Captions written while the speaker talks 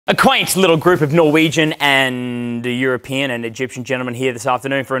A quaint little group of Norwegian and European and Egyptian gentlemen here this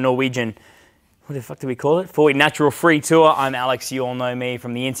afternoon for a Norwegian, what the fuck do we call it? 4-week natural free tour. I'm Alex, you all know me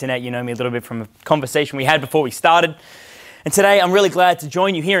from the internet, you know me a little bit from a conversation we had before we started. And today I'm really glad to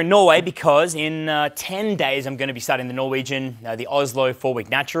join you here in Norway because in 10 days I'm going to be starting the Norwegian, the Oslo 4-week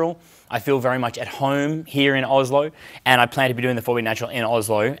natural. I feel very much at home here in Oslo and I plan to be doing the 4-week natural in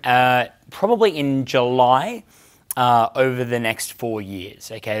Oslo probably in July. Over the next 4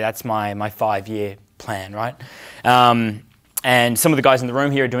 years. Okay, that's my 5-year plan, right? And some of the guys in the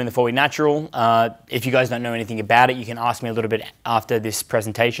room here are doing the 4-week natural. If you guys don't know anything about it, you can ask me a little bit after this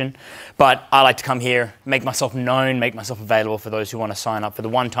presentation. But I like to come here, make myself known, make myself available for those who want to sign up for the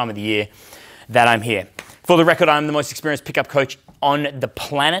one time of the year that I'm here. For the record, I'm the most experienced pickup coach on the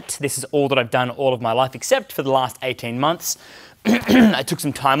planet. This is all that I've done all of my life, except for the last 18 months. I took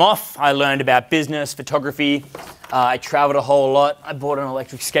some time off. I learned about business, photography. I traveled a whole lot. I bought an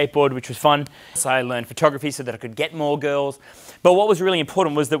electric skateboard, which was fun. So I learned photography so that I could get more girls. But what was really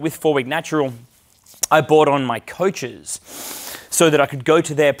important was that with 4-week natural, I brought on my coaches so that I could go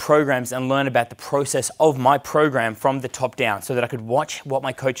to their programs and learn about the process of my program from the top down, so that I could watch what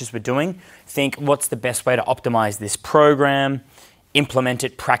my coaches were doing, think what's the best way to optimize this program, implement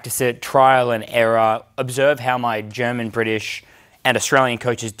it, practice it, trial and error, observe how my German, British, and Australian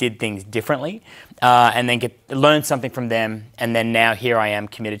coaches did things differently, and then learn something from them. And then now here I am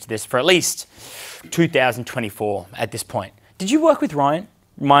committed to this for at least 2024 at this point. Did you work with Ryan,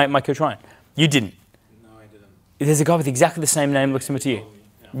 my coach Ryan? You didn't? No, I didn't. There's a guy with exactly the same name, looks similar to you.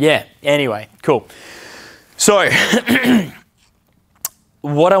 Yeah, anyway, cool. So,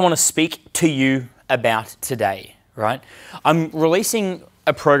 what I want to speak to you about today, right? I'm releasing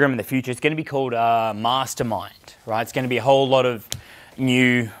a program in the future. It's going to be called Mastermind, right? It's going to be a whole lot of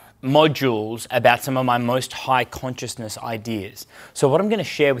new modules about some of my most high consciousness ideas. So what I'm going to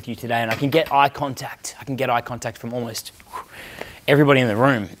share with you today, and I can get eye contact. I can get eye contact from almost everybody in the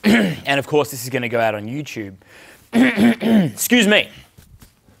room. And of course, this is going to go out on YouTube. Excuse me.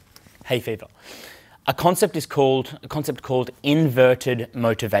 Hay fever. A concept called inverted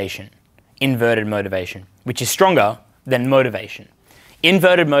motivation. Inverted motivation, which is stronger than motivation.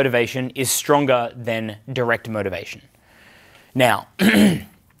 Inverted motivation is stronger than direct motivation. Now,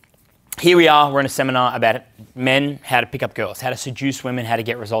 here we are, we're in a seminar about men, how to pick up girls, how to seduce women, how to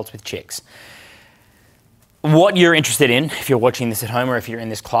get results with chicks. What you're interested in, if you're watching this at home or if you're in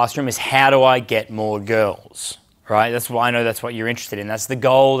this classroom, is how do I get more girls, right? That's why I know that's what you're interested in. That's the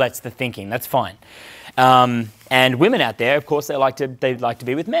goal, that's the thinking, that's fine. And women out there, of course, they like to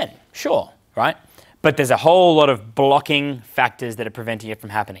be with men, sure, right? But there's a whole lot of blocking factors that are preventing it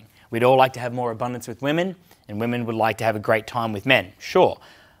from happening. We'd all like to have more abundance with women, and women would like to have a great time with men. Sure,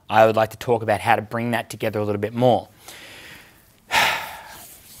 I would like to talk about how to bring that together a little bit more.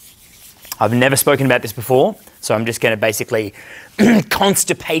 I've never spoken about this before, so I'm just going to basically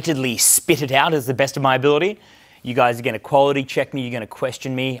constipatedly spit it out as the best of my ability. You guys are going to quality check me, you're going to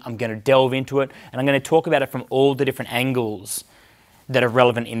question me, I'm going to delve into it, and I'm going to talk about it from all the different angles that are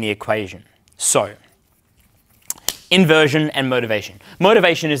relevant in the equation. So, inversion and motivation.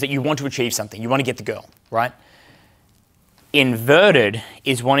 Motivation is that you want to achieve something. You want to get the girl, right? Inverted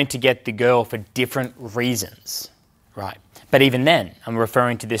is wanting to get the girl for different reasons, right? But even then, I'm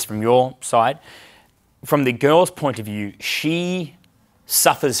referring to this from your side. From the girl's point of view, she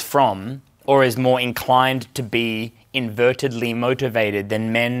suffers from or is more inclined to be invertedly motivated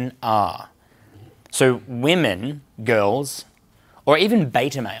than men are. So women, girls, or even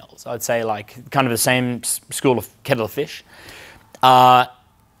beta males, I'd say like kind of the same school of kettle of fish, are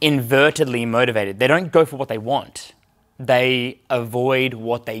invertedly motivated. They don't go for what they want. They avoid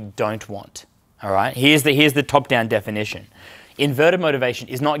what they don't want, all right? Here's the top-down definition. Inverted motivation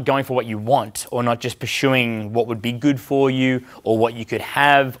is not going for what you want or not just pursuing what would be good for you or what you could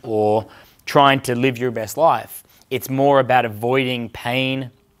have or trying to live your best life. It's more about avoiding pain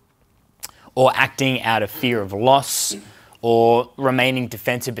or acting out of fear of loss or remaining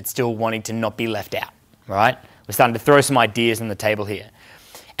defensive but still wanting to not be left out, right? We're starting to throw some ideas on the table here.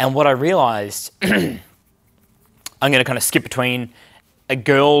 And what I realized, I'm going to kind of skip between a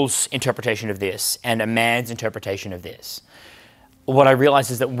girl's interpretation of this and a man's interpretation of this. What I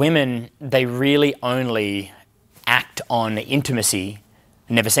realized is that women, they really only act on intimacy,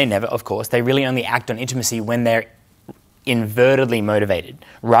 never say never, of course, they really only act on intimacy when they're invertedly motivated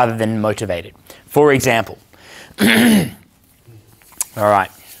rather than motivated. For example, all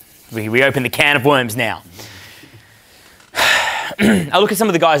right, we open the can of worms now. I look at some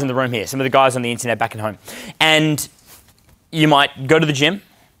of the guys in the room here, some of the guys on the internet back at home, and you might go to the gym,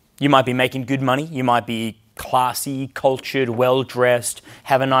 you might be making good money, you might be classy, cultured, well-dressed,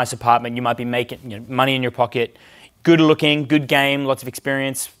 have a nice apartment, you might be making money in your pocket, good looking, good game, lots of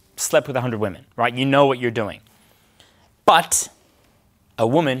experience, slept with 100 women, right? You know what you're doing. But a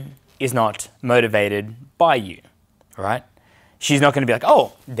woman is not motivated by you, right? She's not going to be like,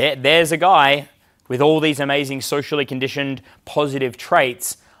 oh, there's a guy with all these amazing socially conditioned positive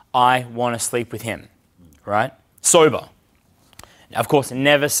traits. I want to sleep with him, right? Sober. Now, of course,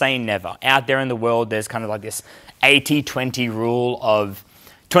 never say never. Out there in the world, there's kind of like this 80-20 rule of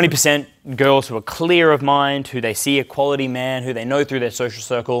 20% girls who are clear of mind, who they see a quality man, who they know through their social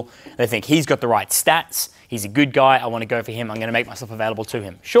circle. They think he's got the right stats. He's a good guy. I want to go for him. I'm going to make myself available to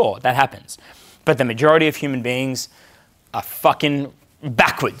him. Sure, that happens. But the majority of human beings are fucking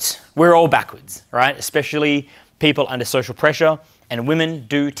backwards. We're all backwards, right? Especially people under social pressure. And women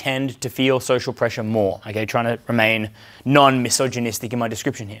do tend to feel social pressure more. Okay, trying to remain non-misogynistic in my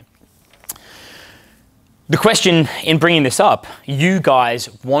description here. The question in bringing this up, you guys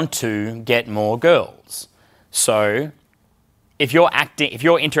want to get more girls. So if you're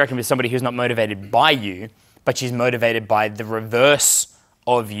interacting with somebody who's not motivated by you, but she's motivated by the reverse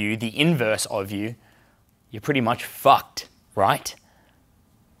of you, the inverse of you, you're pretty much fucked, right?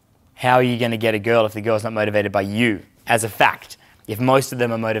 How are you going to get a girl if the girl's not motivated by you as a fact? If most of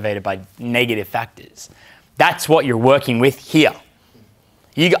them are motivated by negative factors. That's what you're working with here.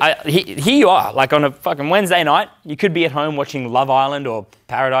 Here you are, like on a fucking Wednesday night, you could be at home watching Love Island or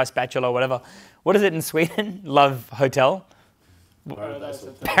Paradise Bachelor or whatever. What is it in Sweden? Love Hotel? Paradise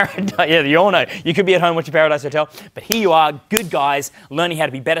Hotel. Paradise, yeah, you all know. You could be at home watching Paradise Hotel, but here you are, good guys, learning how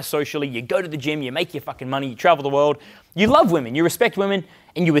to be better socially. You go to the gym, you make your fucking money, you travel the world. You love women, you respect women,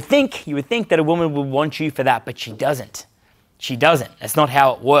 and you would think that a woman would want you for that, but she doesn't. She doesn't. That's not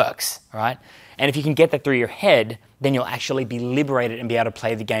how it works, right? And if you can get that through your head, then you'll actually be liberated and be able to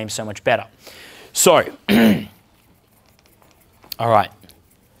play the game so much better. So, all right.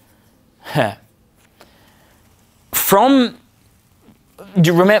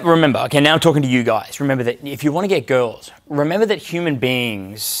 Remember, okay, now I'm talking to you guys. Remember that if you want to get girls, remember that human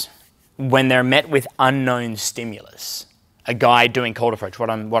beings, when they're met with unknown stimulus, a guy doing cold approach, what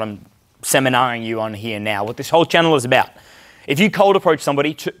I'm seminaring you on here now, what this whole channel is about. If you cold approach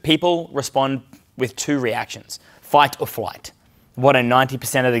somebody, people respond with two reactions, fight or flight. What do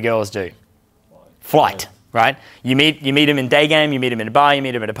 90% of the girls do? Flight, right? You meet them in day game, you meet them in a bar, you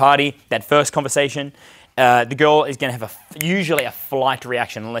meet them at a party, that first conversation, the girl is going to have usually a flight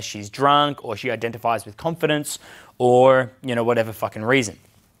reaction unless she's drunk or she identifies with confidence or, whatever fucking reason.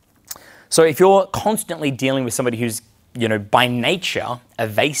 So if you're constantly dealing with somebody who's, by nature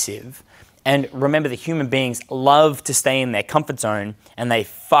evasive, and remember that human beings love to stay in their comfort zone and they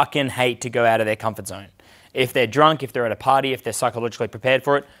fucking hate to go out of their comfort zone. If they're drunk, if they're at a party, if they're psychologically prepared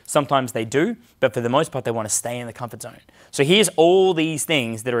for it, sometimes they do, but for the most part, they want to stay in the comfort zone. So here's all these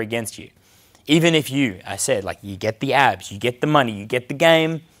things that are against you. Even if I said, like, you get the abs, you get the money, you get the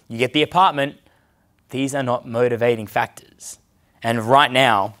game, you get the apartment, these are not motivating factors. And right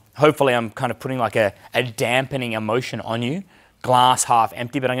now, hopefully I'm kind of putting like a dampening emotion on you. Glass half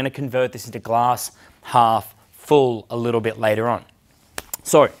empty, but I'm going to convert this into glass half full a little bit later on.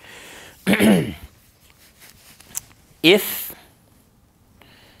 So, I'll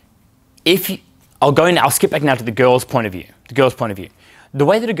skip back now to the girl's point of view. The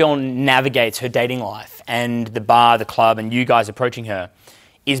way that a girl navigates her dating life and the bar, the club, and you guys approaching her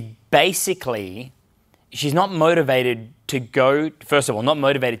is basically, she's not motivated to go, first of all, not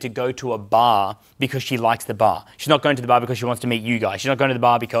motivated to go to a bar because she likes the bar. She's not going to the bar because she wants to meet you guys. She's not going to the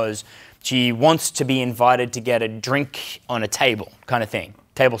bar because she wants to be invited to get a drink on a table, kind of thing,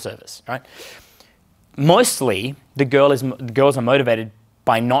 table service, right? Mostly, the girls are motivated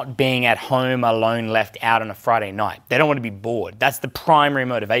by not being at home alone, left out on a Friday night. They don't want to be bored. That's the primary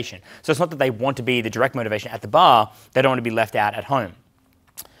motivation. So it's not that they want to be the direct motivation at the bar. They don't want to be left out at home.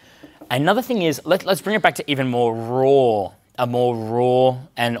 Another thing is, let's bring it back to even more raw,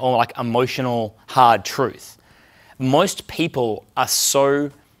 and or like emotional hard truth. Most people are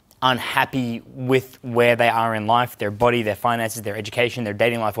so unhappy with where they are in life, their body, their finances, their education, their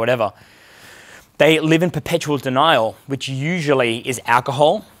dating life, whatever. They live in perpetual denial, which usually is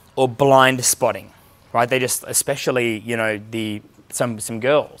alcohol or blind spotting, right? They just, especially, some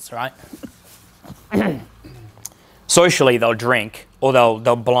girls, right? Socially, they'll drink or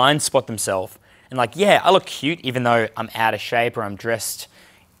they'll blind spot themselves and like, yeah, I look cute even though I'm out of shape or I'm dressed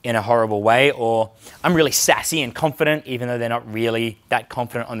in a horrible way, or I'm really sassy and confident even though they're not really that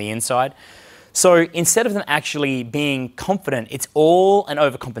confident on the inside. So instead of them actually being confident, it's all an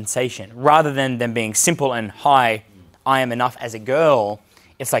overcompensation. Rather than them being simple and, hi, I am enough as a girl,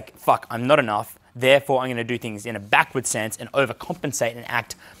 it's like, fuck, I'm not enough. Therefore, I'm going to do things in a backward sense and overcompensate and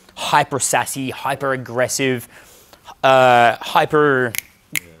act hyper sassy, hyper aggressive, almost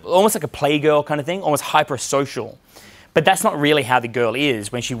like a playgirl kind of thing, almost hyper social. But that's not really how the girl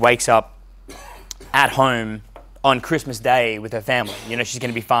is when she wakes up at home on Christmas Day with her family. You know, she's going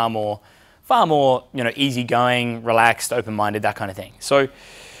to be far more, you know, easygoing, relaxed, open-minded, that kind of thing. So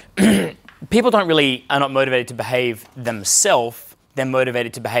people are not motivated to behave themselves. They're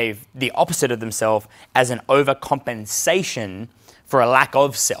motivated to behave the opposite of themselves as an overcompensation for a lack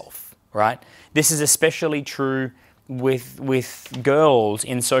of self, right? This is especially true with girls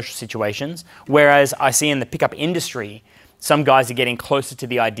in social situations, whereas I see in the pickup industry, some guys are getting closer to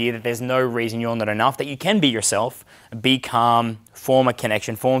the idea that there's no reason you're not enough, that you can be yourself, be calm, form a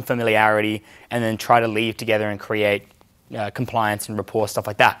connection, form familiarity, and then try to leave together and create compliance and rapport, stuff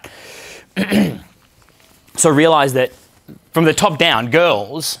like that. So realize that from the top down,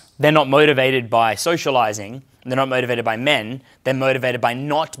 girls, they're not motivated by socializing, they're not motivated by men, they're motivated by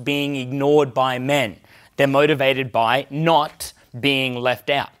not being ignored by men. They're motivated by not being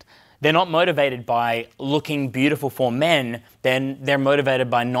left out. They're not motivated by looking beautiful for men, then they're motivated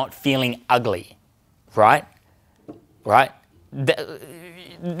by not feeling ugly, right? Right?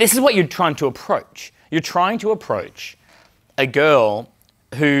 This is what you're trying to approach. You're trying to approach a girl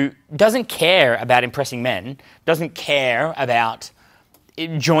who doesn't care about impressing men, doesn't care about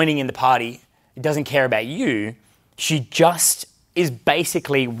joining in the party, doesn't care about you. She just is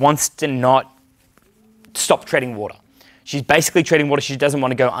basically wants to not stop treading water. She's basically treading water. She doesn't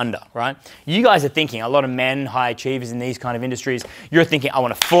want to go under, right? You guys are thinking, a lot of men, high achievers in these kind of industries, you're thinking, I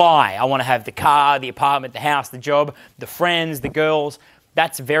want to fly. I want to have the car, the apartment, the house, the job, the friends, the girls.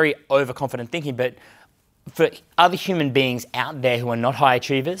 That's very overconfident thinking. But for other human beings out there who are not high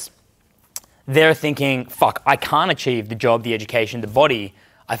achievers, they're thinking, fuck, I can't achieve the job, the education, the body.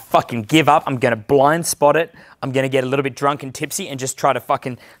 I fucking give up. I'm going to blind spot it. I'm going to get a little bit drunk and tipsy and just try to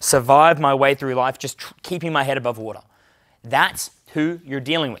fucking survive my way through life, just keeping my head above water. That's who you're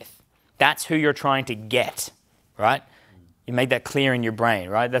dealing with. That's who you're trying to get, right? You make that clear in your brain,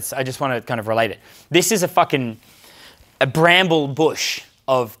 right? I just want to kind of relate it. This is a bramble bush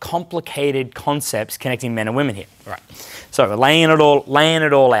of complicated concepts connecting men and women here, right? So we're laying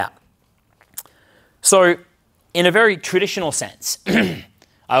it all out. So in a very traditional sense,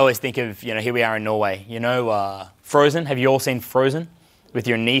 I always think of, you know, here we are in Norway, you know, Frozen. Have you all seen Frozen with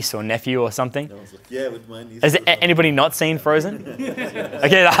your niece or nephew or something? Yeah, with my niece. Has anybody not seen Frozen?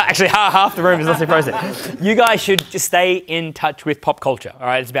 Okay, actually half the room has not seen Frozen. You guys should just stay in touch with pop culture, all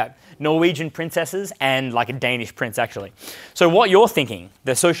right? It's about Norwegian princesses and like a Danish prince, actually. So what you're thinking,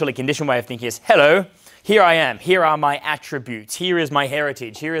 the socially conditioned way of thinking is, hello, here I am, here are my attributes, here is my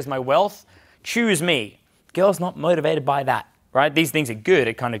heritage, here is my wealth, choose me. Girl's not motivated by that. Right? These things are good.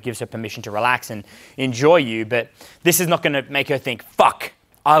 It kind of gives her permission to relax and enjoy you, but this is not going to make her think, fuck,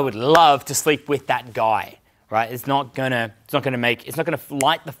 I would love to sleep with that guy. Right? It's not going to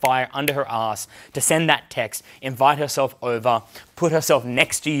light the fire under her ass to send that text, invite herself over, put herself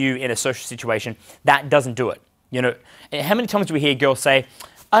next to you in a social situation. That doesn't do it. You know, how many times do we hear girls say,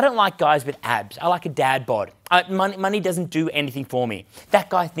 I don't like guys with abs. I like a dad bod. Money doesn't do anything for me. That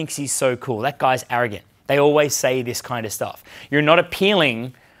guy thinks he's so cool. That guy's arrogant. They always say this kind of stuff. You're not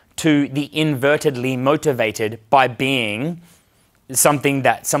appealing to the invertedly motivated by being something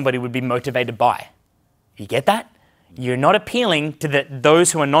that somebody would be motivated by. You get that? You're not appealing to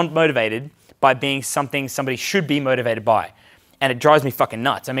those who are non-motivated by being something somebody should be motivated by. And it drives me fucking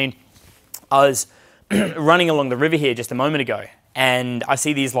nuts. I mean, I was running along the river here just a moment ago, and I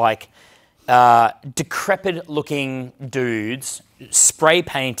see these like decrepit looking dudes spray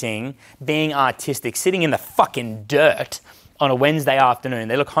painting, being artistic, sitting in the fucking dirt on a Wednesday afternoon.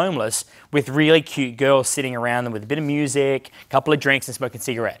 They look homeless with really cute girls sitting around them with a bit of music, a couple of drinks and smoking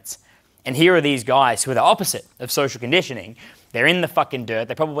cigarettes. And here are these guys who are the opposite of social conditioning. They're in the fucking dirt.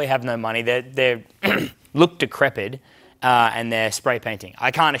 They probably have no money. They look decrepit and they're spray painting.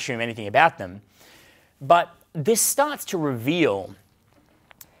 I can't assume anything about them. But this starts to reveal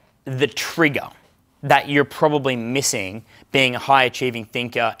the trigger that you're probably missing being a high-achieving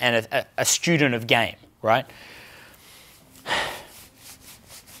thinker and a student of game, right?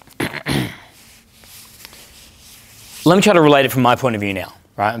 Let me try to relate it from my point of view now,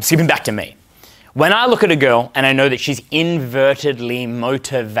 right? I'm skipping back to me. When I look at a girl and I know that she's invertedly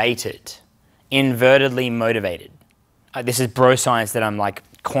motivated, this is bro science that I'm like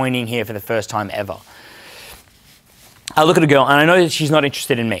coining here for the first time ever. I look at a girl and I know that she's not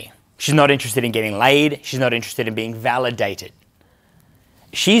interested in me. She's not interested in getting laid. She's not interested in being validated.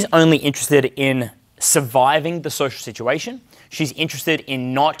 She's only interested in surviving the social situation. She's interested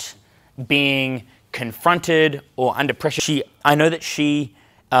in not being confronted or under pressure. I know that she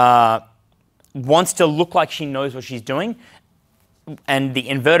wants to look like she knows what she's doing, and the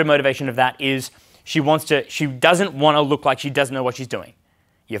inverted motivation of that is she doesn't want to look like she doesn't know what she's doing.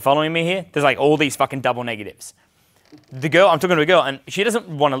 You're following me here? There's like all these fucking double negatives. The girl, I'm talking to a girl, and she doesn't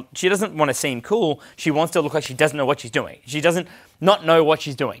want to seem cool. She wants to look like she doesn't know what she's doing. She doesn't not know what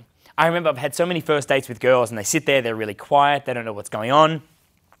she's doing. I remember I've had so many first dates with girls, and they sit there, they're really quiet, they don't know what's going on.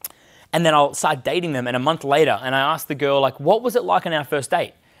 And then I'll start dating them, and a month later, and I ask the girl, like, what was it like on our first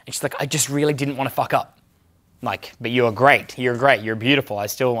date? And she's like, I just really didn't want to fuck up. Like, but you're great, you're beautiful.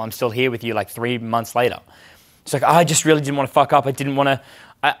 I'm still here with you like 3 months later. She's like, I just really didn't want to fuck up.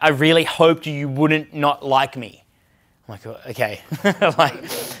 I really hoped you wouldn't not like me. I'm like, okay, like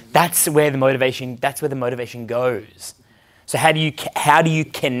that's where the motivation goes. So how do you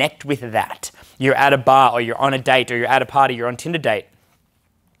connect with that? You're at a bar, or you're on a date, or you're at a party, you're on Tinder date.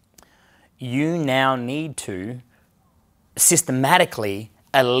 You now need to systematically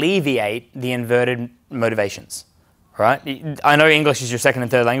alleviate the inverted motivations, right? I know English is your second and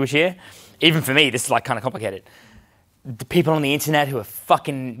third language here. Even for me, this is like kind of complicated. The people on the internet who are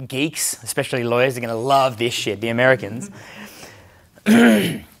fucking geeks, especially lawyers, are going to love this shit, the Americans.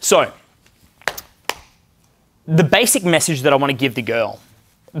 So, the basic message that I want to give the girl,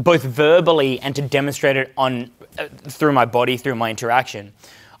 both verbally and to demonstrate it through my body, through my interaction,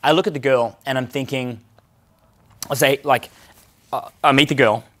 I look at the girl and I'm thinking, I'll say, like, I meet the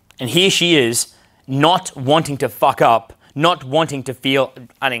girl, and here she is, not wanting to fuck up, not wanting to feel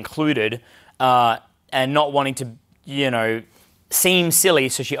unincluded, and not wanting to, seem silly,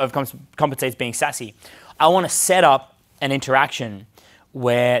 so she overcompensates being sassy. I want to set up an interaction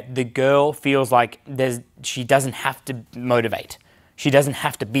where the girl feels like she doesn't have to motivate. She doesn't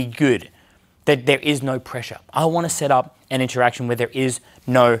have to be good. That there is no pressure. I want to set up an interaction where there is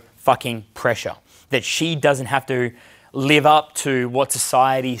no fucking pressure. That she doesn't have to live up to what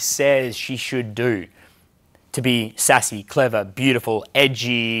society says she should do to be sassy, clever, beautiful,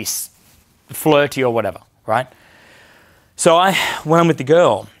 edgy, flirty, or whatever, right? So when I'm with the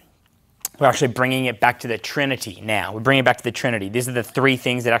girl, we're actually bringing it back to the Trinity now. We're bringing it back to the Trinity. These are the 3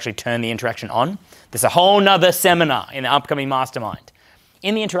 things that actually turn the interaction on. There's a whole nother seminar in the upcoming mastermind.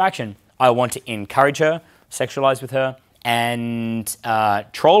 In the interaction, I want to encourage her, sexualize with her, and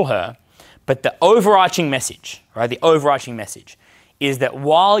troll her. But the overarching message, right? The overarching message is that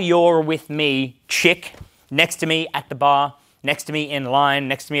while you're with me, chick, next to me at the bar, next to me in line,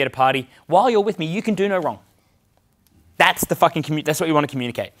 next to me at a party, while you're with me, you can do no wrong. That's that's what you want to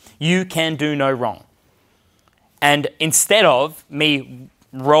communicate. You can do no wrong. And instead of me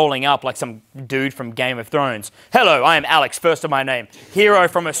rolling up like some dude from Game of Thrones, hello, I am Alex, first of my name, hero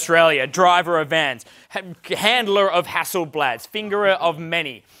from Australia, driver of vans, handler of Hasselblads, fingerer of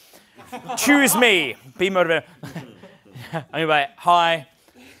many. Choose me, be motivated. I'm like, hi,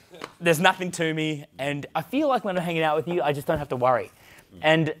 there's nothing to me, and I feel like when I'm hanging out with you, I just don't have to worry.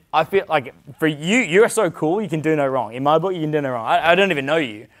 And I feel like for you, you're so cool, you can do no wrong. In my book, you can do no wrong. I don't even know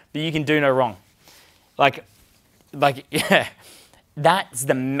you, but you can do no wrong. Like, yeah, that's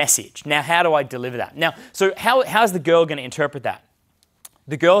the message. Now, how do I deliver that? Now, so how's the girl going to interpret that?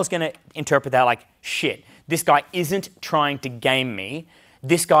 The girl's going to interpret that like, shit, this guy isn't trying to game me.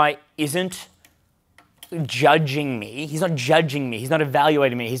 This guy isn't judging me. He's not judging me. He's not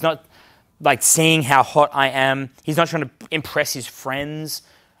evaluating me. He's not like seeing how hot I am. He's not trying to impress his friends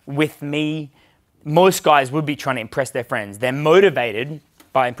with me. Most guys would be trying to impress their friends. They're motivated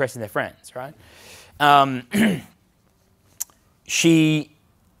by impressing their friends, right? I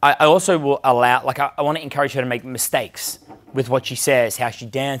also will allow, like I want to encourage her to make mistakes with what she says, how she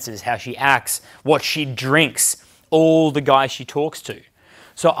dances, how she acts, what she drinks, all the guys she talks to.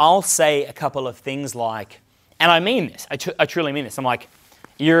 So I'll say a couple of things like, and I mean this, I truly mean this. I'm like,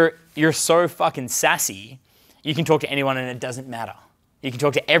 you're so fucking sassy, you can talk to anyone and it doesn't matter. You can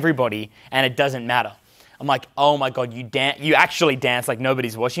talk to everybody and it doesn't matter. I'm like, oh my God, you actually dance like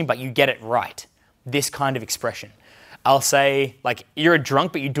nobody's watching, but you get it right. This kind of expression. I'll say, like, you're a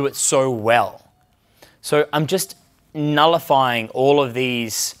drunk, but you do it so well. So I'm just nullifying all of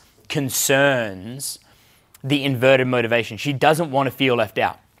these concerns, the inverted motivation. She doesn't want to feel left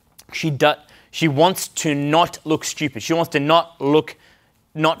out. She wants to not look stupid. She wants to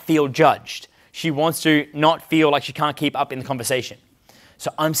not feel judged. She wants to not feel like she can't keep up in the conversation.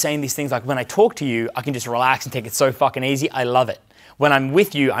 So I'm saying these things like, when I talk to you, I can just relax and take it so fucking easy. I love it. When I'm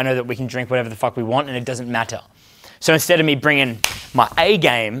with you, I know that we can drink whatever the fuck we want and it doesn't matter. So instead of me bringing my A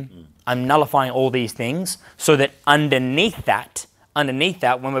game, I'm nullifying all these things so that underneath that,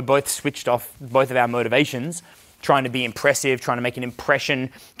 when we're both switched off both of our motivations, trying to be impressive, trying to make an impression,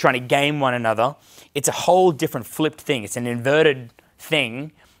 trying to game one another. It's a whole different flipped thing. It's an inverted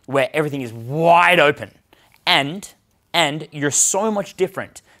thing where everything is wide open. And you're so much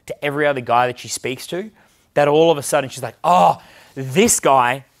different to every other guy that she speaks to that all of a sudden she's like, oh, this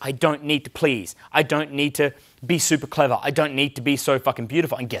guy, I don't need to please. I don't need to be super clever. I don't need to be so fucking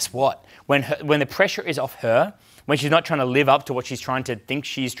beautiful. And guess what? When the pressure is off her, when she's not trying to live up to what she's trying to think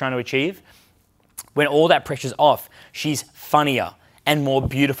she's trying to achieve, when all that pressure's off, she's funnier and more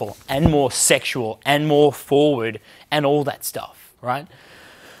beautiful and more sexual and more forward and all that stuff, right?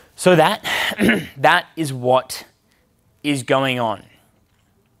 So that is what is going on.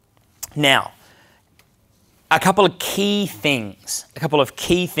 Now, a couple of key things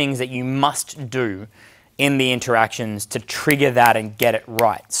that you must do in the interactions to trigger that and get it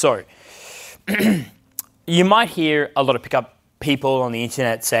right. So, you might hear a lot of pickup people on the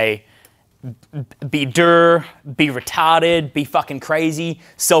internet say, be retarded, be fucking crazy,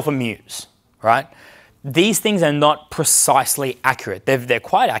 self-amuse, right? These things are not precisely accurate. They're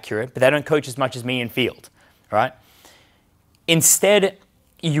quite accurate, but they don't coach as much as me in field, right? Instead,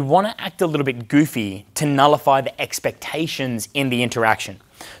 you want to act a little bit goofy to nullify the expectations in the interaction.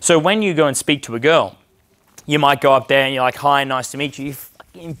 So when you go and speak to a girl, you might go up there and you're like, hi, nice to meet you.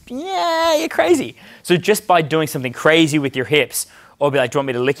 Yeah, you're crazy. So just by doing something crazy with your hips, or be like, do you want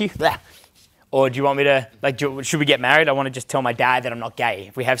me to lick you? Blah. Or do you want me to, like, should we get married? I want to just tell my dad that I'm not gay.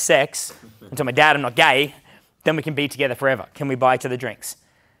 If we have sex and tell my dad I'm not gay, then we can be together forever. Can we buy each other drinks?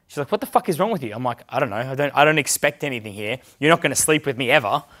 She's like, what the fuck is wrong with you? I'm like, I don't know. I don't expect anything here. You're not going to sleep with me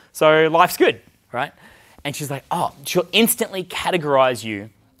ever. So life's good, right? And she's like, oh, she'll instantly categorize you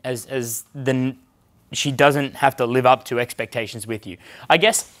as she doesn't have to live up to expectations with you. I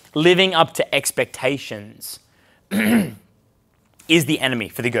guess living up to expectations is the enemy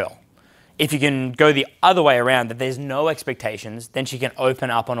for the girl. If you can go the other way around, that there's no expectations, then she can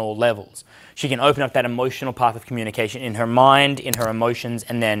open up on all levels. She can open up that emotional path of communication in her mind, in her emotions,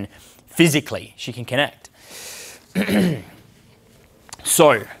 and then physically she can connect.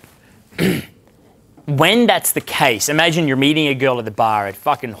 So, when that's the case, imagine you're meeting a girl at the bar at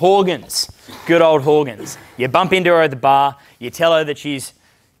fucking Horgan's, good old Horgan's. You bump into her at the bar, you tell her that she's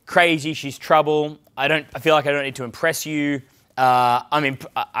crazy, she's trouble. I feel like I don't need to impress you.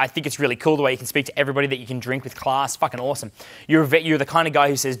 I think it's really cool the way you can speak to everybody, that you can drink with class. Fucking awesome. You're the kind of guy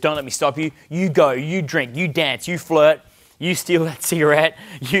who says, don't let me stop you. You go, you drink, you dance, you flirt, you steal that cigarette,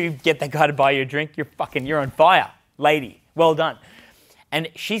 you get that guy to buy you a drink. You're on fire, lady. Well done. And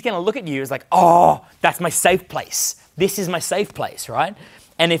she's going to look at you as like, oh, that's my safe place. This is my safe place, right?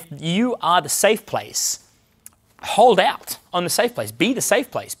 And if you are the safe place, hold out on the safe place. Be the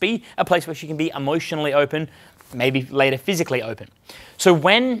safe place. Be a place where she can be emotionally open, maybe later physically open. So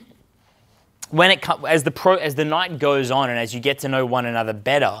as the night goes on and as you get to know one another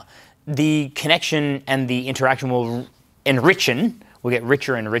better, the connection and the interaction will will get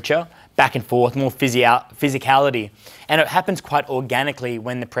richer and richer, back and forth, more physicality. And it happens quite organically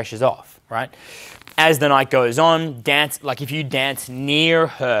when the pressure's off, right? As the night goes on, like if you dance near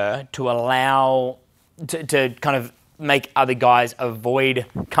her to allow, to kind of make other guys avoid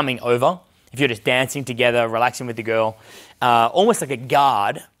coming over, if you're just dancing together, relaxing with the girl, almost like a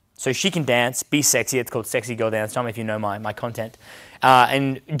guard, so she can dance, be sexy. It's called Sexy Girl Dance Time if you know my content.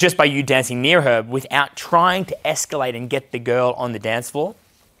 And just by you dancing near her without trying to escalate and get the girl on the dance floor,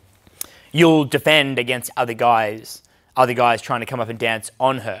 you'll defend against other guys trying to come up and dance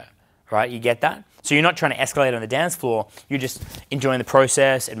on her, right? You get that? So you're not trying to escalate on the dance floor. You're just enjoying the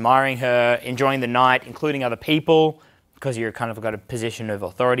process, admiring her, enjoying the night, including other people, because you're kind of got a position of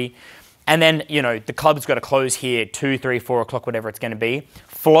authority. And then, the club's got to close here 2, 3, 4 o'clock, whatever it's going to be.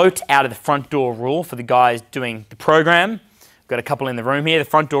 Float out of the front door rule for the guys doing the program. We've got a couple in the room here. The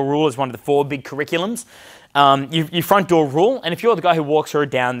front door rule is one of the 4 big curriculums. You front door rule, and if you're the guy who walks her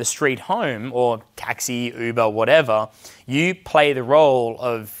down the street home, or taxi, Uber, whatever, you play the role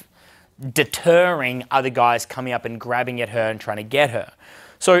of deterring other guys coming up and grabbing at her and trying to get her.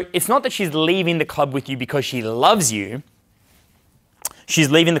 So it's not that she's leaving the club with you because she loves you. She's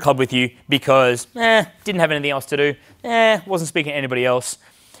leaving the club with you because, didn't have anything else to do, wasn't speaking to anybody else.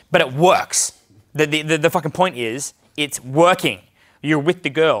 But it works. The fucking point is, it's working. You're with the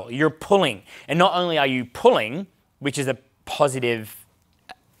girl, you're pulling. And not only are you pulling, which is a positive,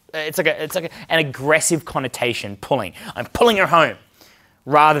 it's like an aggressive connotation, pulling. I'm pulling her home.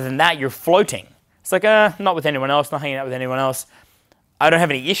 Rather than that, you're floating. It's like, not with anyone else, not hanging out with anyone else. I don't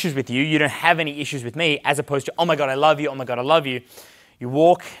have any issues with you. You don't have any issues with me, as opposed to, oh my God, I love you. Oh my God, I love you. You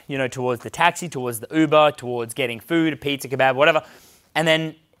walk, towards the taxi, towards the Uber, towards getting food, a pizza, kebab, whatever. And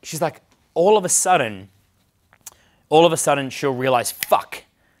then she's like, all of a sudden, all of a sudden she'll realize, fuck,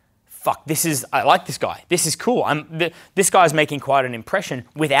 I like this guy. This is cool. This guy's making quite an impression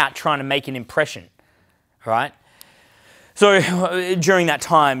without trying to make an impression, right? So during that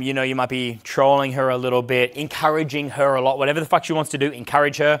time, you know, you might be trolling her a little bit, encouraging her a lot, whatever the fuck she wants to do,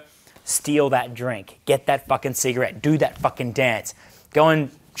 encourage her, steal that drink, get that fucking cigarette, do that fucking dance, go and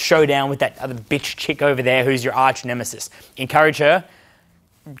show down with that other bitch chick over there who's your arch nemesis. Encourage her,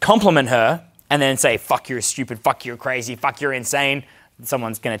 compliment her, and then say, fuck, you're stupid, fuck, you're crazy, fuck, you're insane.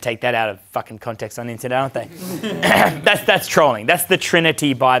 Someone's going to take that out of fucking context on the internet, aren't they? That's trolling. That's the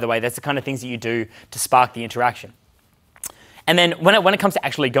Trinity, by the way. That's the kind of things that you do to spark the interaction. And then when it comes to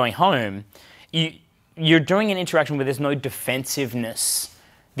actually going home, you're doing an interaction where there's no defensiveness.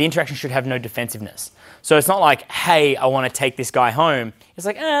 The interaction should have no defensiveness. So it's not like, hey, I want to take this guy home. It's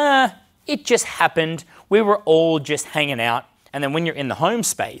like, it just happened. We were all just hanging out. And then when you're in the home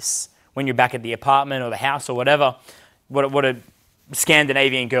space, when you're back at the apartment or the house or whatever, what a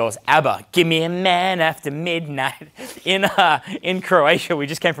Scandinavian girls, ABBA, give me a man after midnight. In Croatia, we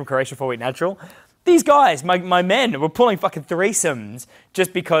just came from Croatia for Week Natural. These guys, my men, were pulling fucking threesomes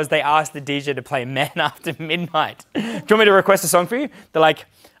just because they asked the DJ to play Man After Midnight. Do you want me to request a song for you? They're like,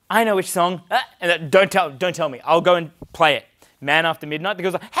 I know which song. And don't tell me. I'll go and play it. Man After Midnight. The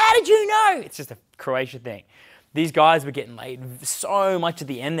girls are like, how did you know? It's just a Croatia thing. These guys were getting laid so much at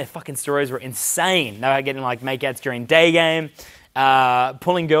the end. Their fucking stories were insane. They were getting like makeouts during day game,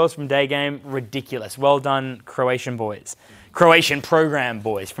 pulling girls from day game. Ridiculous. Well done, Croatian boys. Croatian program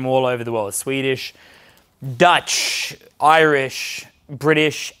boys from all over the world. Swedish, Dutch, Irish,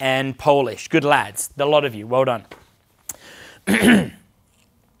 British, and Polish. Good lads. A lot of you. Well done.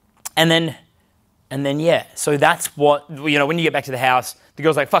 And then, yeah. So that's what, you know, when you get back to the house, the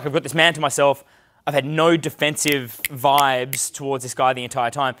girl's like, fuck, I've got this man to myself. I've had no defensive vibes towards this guy the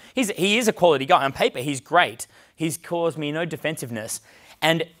entire time. He is a quality guy. On paper, he's great. He's caused me no defensiveness.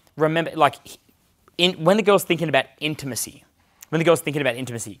 And remember, like, when the girl's thinking about intimacy, when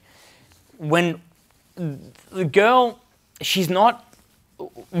the girl,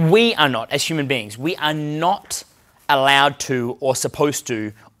 we are not, as human beings, we are not allowed to or supposed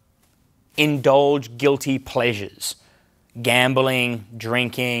to indulge guilty pleasures. Gambling,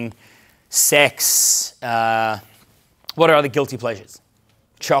 drinking, sex, what are other guilty pleasures?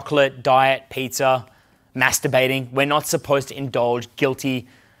 Chocolate, diet, pizza, masturbating. We're not supposed to indulge guilty,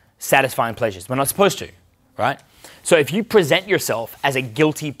 satisfying pleasures. We're not supposed to, right? So if you present yourself as a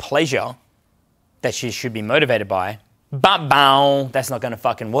guilty pleasure that she should be motivated by, that's not going to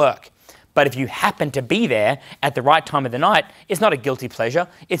fucking work. But if you happen to be there at the right time of the night, it's not a guilty pleasure.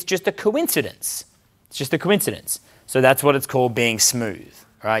 It's just a coincidence. It's just a coincidence. So that's what it's called being smooth,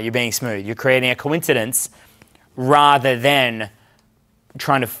 right? You're being smooth. You're creating a coincidence rather than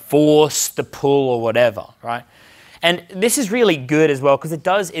trying to force the pull or whatever, right? And this is really good as well because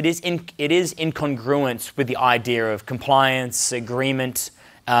it is in congruence with the idea of compliance, agreement,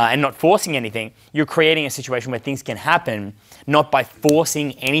 and not forcing anything. You're creating a situation where things can happen, not by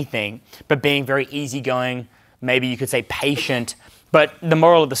forcing anything, but being very easygoing, maybe you could say patient. But the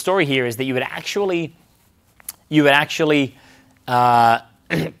moral of the story here is that you would actually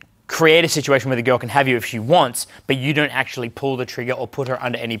create a situation where the girl can have you if she wants, but you don't actually pull the trigger or put her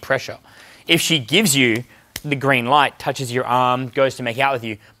under any pressure. If she gives you the green light, touches your arm, goes to make out with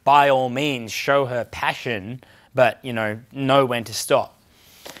you, by all means, show her passion, but, you know when to stop.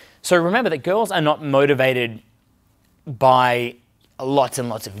 So remember that girls are not motivated by lots and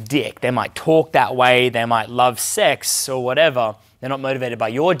lots of dick. They might talk that way, they might love sex or whatever. They're not motivated by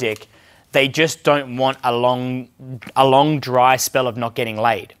your dick. They just don't want a long dry spell of not getting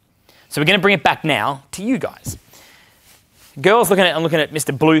laid. So we're going to bring it back now to you guys. Girls, I'm looking at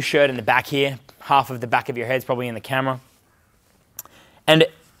Mr. Blue shirt in the back here. Half of the back of your head's probably in the camera. And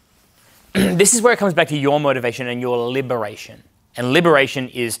this is where it comes back to your motivation and your liberation. And liberation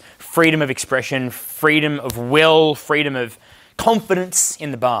is freedom of expression, freedom of will, freedom of confidence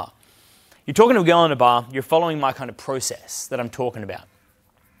in the bar. You're talking to a girl in a bar, you're following my kind of process that I'm talking about.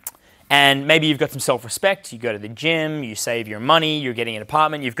 And maybe you've got some self-respect, you go to the gym, you save your money, you're getting an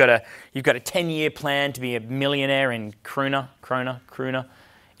apartment, you've got a 10-year plan to be a millionaire in kruna.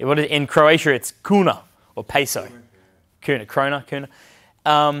 In Croatia, it's kuna or peso. Krona.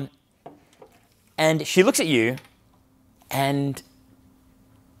 And she looks at you, and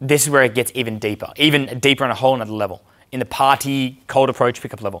this is where it gets even deeper on a whole nother level. In the party, cold approach,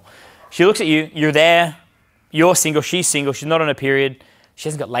 pickup level. She looks at you, you're there, you're single, she's not on a period, she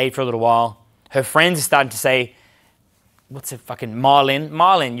hasn't got laid for a little while. Her friends are starting to say, what's it fucking,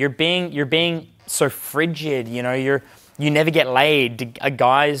 Marlin, you're being so frigid, you know, you never get laid. A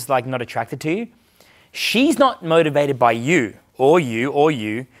guy's like not attracted to you. She's not motivated by you or you or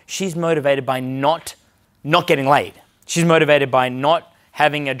you. She's motivated by not getting laid. She's motivated by not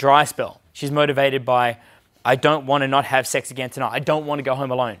having a dry spell. She's motivated by, I don't want to not have sex again tonight. I don't want to go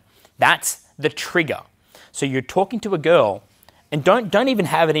home alone. That's the trigger. So you're talking to a girl, and don't even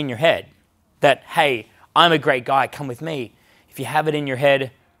have it in your head that, hey, I'm a great guy, come with me. If you have it in your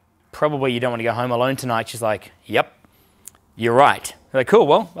head, probably you don't want to go home alone tonight. She's like, yep, you're right. You're like, cool,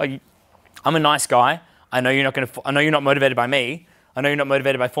 well, I'm a nice guy. I know you're not motivated by me. I know you're not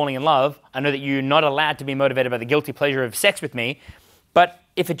motivated by falling in love. I know that you're not allowed to be motivated by the guilty pleasure of sex with me. But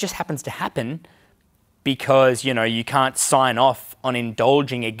if it just happens to happen because, you can't sign off on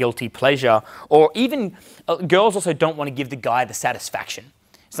indulging a guilty pleasure, or even girls also don't want to give the guy the satisfaction.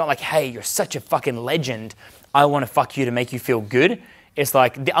 It's not like, hey, you're such a fucking legend. I want to fuck you to make you feel good. It's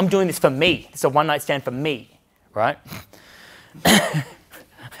like, I'm doing this for me. It's a one-night stand for me, right?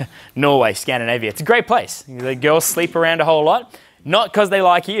 Norway, Scandinavia. It's a great place. The girls sleep around a whole lot. Not because they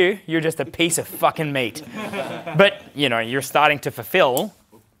like you. You're just a piece of fucking meat. But, you're starting to fulfill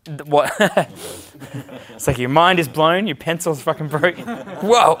what... It's like your mind is blown, your pencil's fucking broken.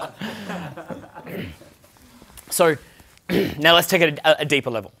 Whoa! So, now let's take it a deeper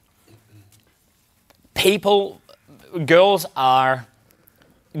level. Girls are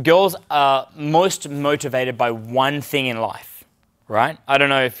most motivated by one thing in life, right? I don't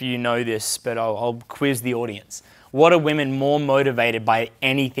know if you know this, but I'll quiz the audience. What are women more motivated by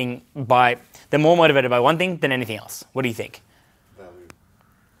they're more motivated by one thing than anything else. What do you think? Value.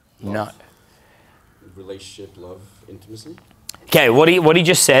 No. Relationship, love, intimacy. Okay, what he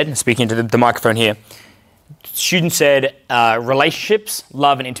just said, speaking to the microphone here, student said relationships,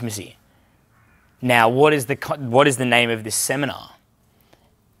 love, and intimacy. Now, what is the name of this seminar?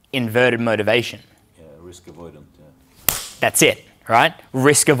 Inverted motivation. Yeah, risk avoidant. Yeah. That's it, right?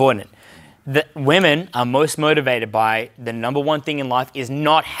 Risk avoidant. The women are most motivated by the number one thing in life is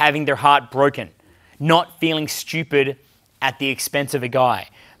not having their heart broken, not feeling stupid at the expense of a guy.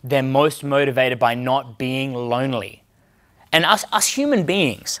 They're most motivated by not being lonely. And us human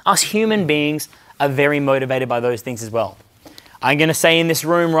beings are very motivated by those things as well. I'm going to say in this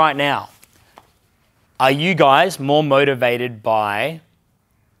room right now, are you guys more motivated by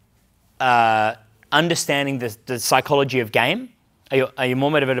understanding the psychology of game? Are you more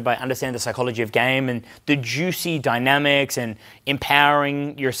motivated by understanding the psychology of game and the juicy dynamics and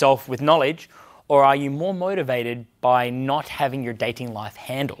empowering yourself with knowledge? Or are you more motivated by not having your dating life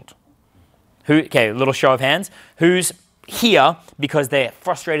handled? Okay, a little show of hands. Who's here because they're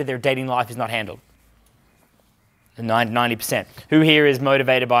frustrated their dating life is not handled? 90%. Who here is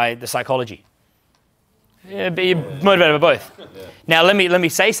motivated by the psychology? Yeah, be motivated by both. Yeah. Now, let me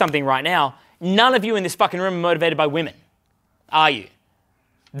say something right now. None of you in this fucking room are motivated by women, are you?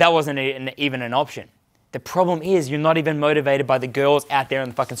 That wasn't even an option. The problem is you're not even motivated by the girls out there on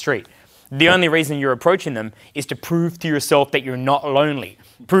the fucking street. The only reason you're approaching them is to prove to yourself that you're not lonely.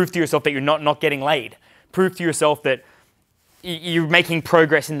 Prove to yourself that you're not getting laid. Prove to yourself that you're making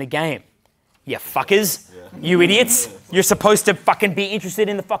progress in the game. You fuckers. Yeah. You idiots. You're supposed to fucking be interested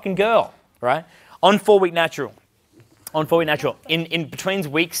in the fucking girl, right? On 4-week natural. In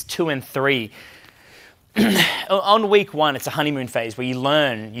between weeks 2 and 3, on week 1, it's a honeymoon phase where you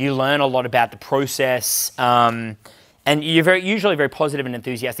learn a lot about the process, and you're usually very positive and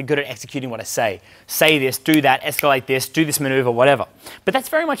enthusiastic, good at executing what I say. Say this, do that, escalate this, do this maneuver, whatever. But that's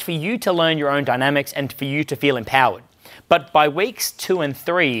very much for you to learn your own dynamics and for you to feel empowered. But by weeks 2 and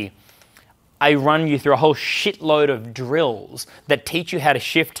 3, I run you through a whole shitload of drills that teach you how to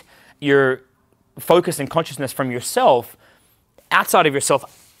shift your focus and consciousness from yourself, outside of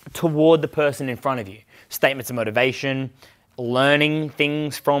yourself, toward the person in front of you. Statements of motivation, learning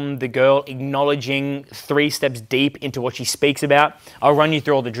things from the girl, acknowledging 3 steps deep into what she speaks about. I'll run you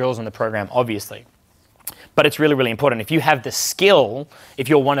through all the drills on the program, obviously. But it's really, really important. If you have the skill, if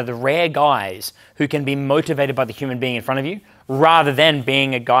you're one of the rare guys who can be motivated by the human being in front of you, rather than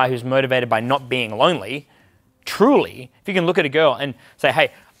being a guy who's motivated by not being lonely, truly, if you can look at a girl and say,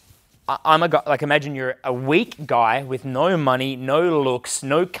 hey, I'm a guy, like imagine you're a weak guy with no money, no looks,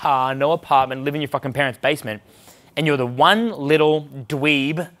 no car, no apartment, live in your fucking parents' basement, and you're the one little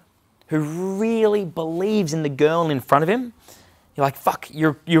dweeb who really believes in the girl in front of him. You're like, fuck,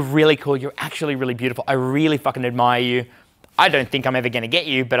 you're really cool. You're actually really beautiful. I really fucking admire you. I don't think I'm ever going to get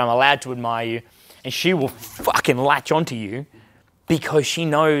you, but I'm allowed to admire you. And she will fucking latch onto you because she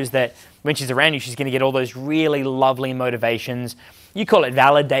knows that when she's around you, she's going to get all those really lovely motivations. You call it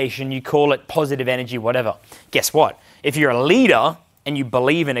validation, you call it positive energy, whatever. Guess what? If you're a leader and you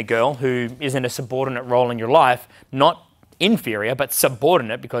believe in a girl who is in a subordinate role in your life, not inferior, but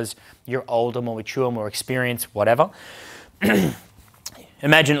subordinate because you're older, more mature, more experienced, whatever.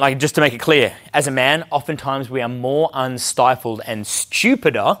 Imagine, like, just to make it clear, as a man, oftentimes we are more unstifled and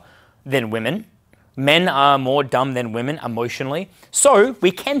stupider than women. Men are more dumb than women emotionally. So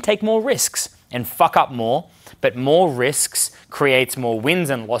we can take more risks and fuck up more, but more risks creates more wins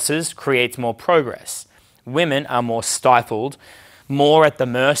and losses, creates more progress. Women are more stifled, more at the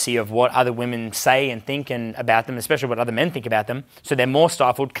mercy of what other women say and think and about them, especially what other men think about them. So they're more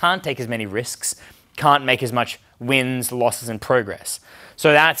stifled, can't take as many risks, can't make as much wins, losses, and progress.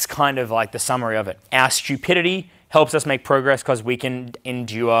 So that's kind of like the summary of it. Our stupidity helps us make progress because we can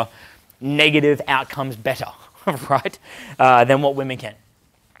endure negative outcomes better, right, than what women can.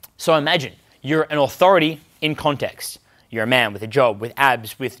 So imagine you're an authority in context. You're a man with a job, with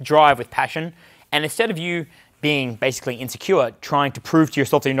abs, with drive, with passion, and instead of you being basically insecure, trying to prove to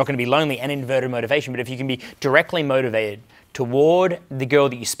yourself that you're not going to be lonely and inverted motivation, but if you can be directly motivated toward the girl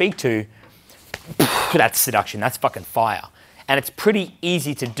that you speak to, that's seduction, that's fucking fire. And it's pretty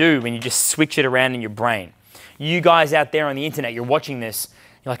easy to do when you just switch it around in your brain. You guys out there on the internet, you're watching this,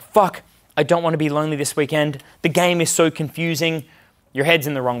 you're like, fuck, I don't want to be lonely this weekend. The game is so confusing. Your head's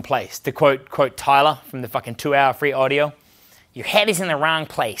in the wrong place. To quote Tyler from the fucking 2-hour free audio, your head is in the wrong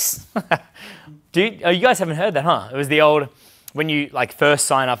place. Dude, you guys haven't heard that, huh? It was the old, when you like first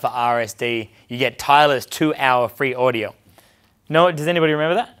sign up for RSD, you get Tyler's 2-hour free audio. No, does anybody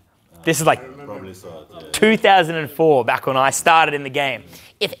remember that? This is like Probably so, yeah. 2004, back when I started in the game.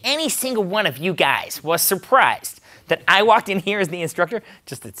 If any single one of you guys was surprised that I walked in here as the instructor,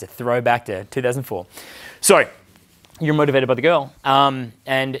 just it's a throwback to 2004. So you're motivated by the girl,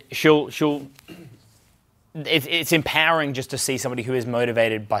 and it's empowering just to see somebody who is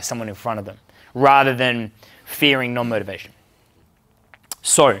motivated by someone in front of them, rather than fearing non-motivation.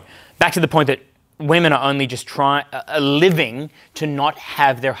 So back to the point that women are only just living to not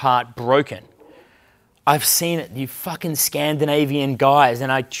have their heart broken. I've seen it, you fucking Scandinavian guys,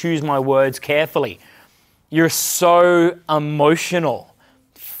 and I choose my words carefully. You're so emotional.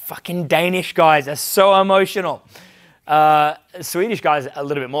 Fucking Danish guys are so emotional. Swedish guys are a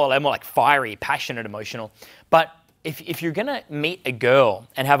little bit more, they're more like fiery, passionate, emotional. But if you're gonna meet a girl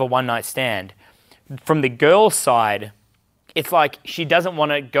and have a one-night stand, from the girl's side, it's like she doesn't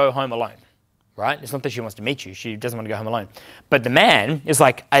want to go home alone, right? It's not that she wants to meet you, she doesn't want to go home alone. But the man is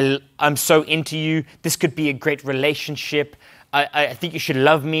like, I'm so into you, this could be a great relationship, I think you should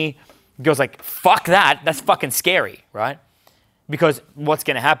love me. The girl's like, fuck that, that's fucking scary, right? Because what's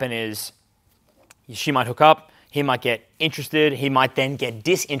gonna happen is she might hook up, he might get interested, he might then get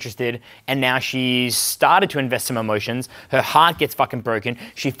disinterested, and now she's started to invest some emotions, her heart gets fucking broken,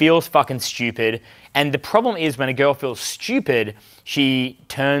 she feels fucking stupid, and the problem is when a girl feels stupid, she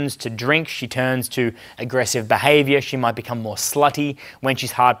turns to drink, she turns to aggressive behavior, she might become more slutty when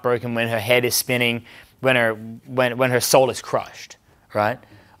she's heartbroken, when her head is spinning, when her soul is crushed, right?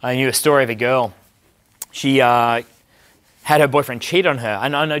 I knew a story of a girl, she had her boyfriend cheat on her,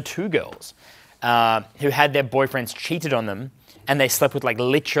 and I know 2 girls, who had their boyfriends cheated on them, and they slept with like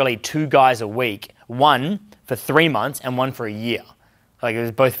literally 2 guys a week, one for 3 months and one for a year. Like it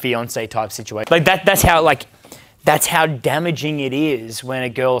was both fiance type situation. Like that's how damaging it is when a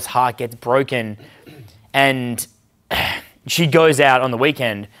girl's heart gets broken, and she goes out on the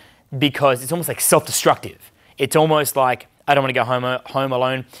weekend because it's almost like self-destructive. It's almost like I don't want to go home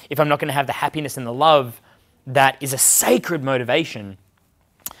alone. If I'm not going to have the happiness and the love that is a sacred motivation,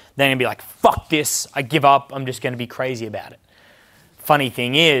 then I'm going to be like, fuck this, I give up, I'm just going to be crazy about it. Funny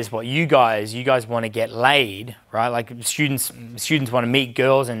thing is, what you guys want to get laid, right? Like students want to meet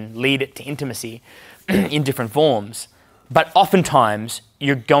girls and lead it to intimacy in different forms. But oftentimes,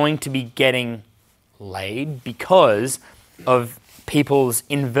 you're going to be getting laid because of people's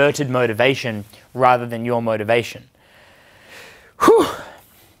inverted motivation rather than your motivation. Whew.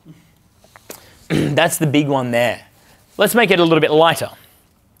 That's the big one there. Let's make it a little bit lighter.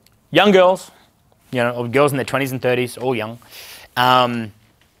 Young girls, or girls in their 20s and 30s, all young,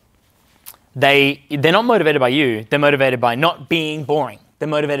 they're not motivated by you. They're motivated by not being boring. They're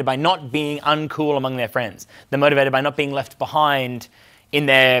motivated by not being uncool among their friends. They're motivated by not being left behind in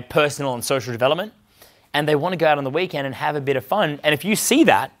their personal and social development. And they want to go out on the weekend and have a bit of fun. And if you see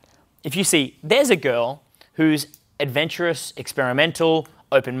that, there's a girl who's adventurous, experimental,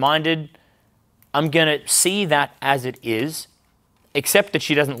 open-minded, I'm going to see that as it is, except that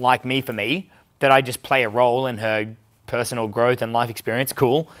she doesn't like me for me, that I just play a role in her personal growth and life experience,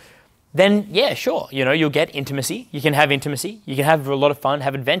 cool. Then yeah, sure, you'll get intimacy, you can have a lot of fun,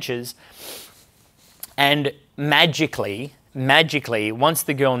 have adventures, and magically magically, once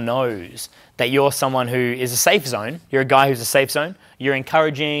the girl knows that you're someone who is a safe zone, you're a guy who's a safe zone, you're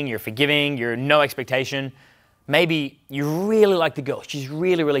encouraging, you're forgiving, you're no expectation, maybe you really like the girl, she's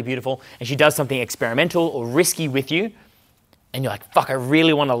really, really beautiful, and she does something experimental or risky with you, and you're like, fuck, I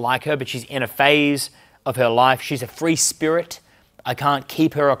really want to like her, but she's in a phase of her life, she's a free spirit, I can't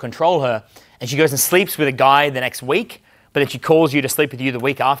keep her or control her, and she goes and sleeps with a guy the next week, but then she calls you to sleep with you the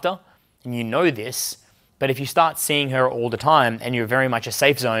week after, and you know this, but if you start seeing her all the time and you're very much a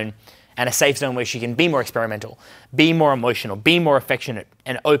safe zone, and a safe zone where she can be more experimental, be more emotional, be more affectionate,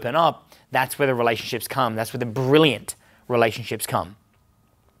 and open up, that's where the relationships come. That's where the brilliant relationships come.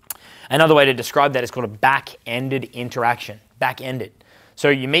 Another way to describe that is called a back-ended interaction. Back-ended. So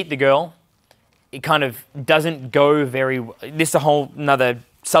you meet the girl, it kind of doesn't go very well. This is a whole another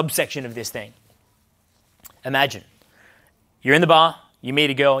subsection of this thing. Imagine, you're in the bar, you meet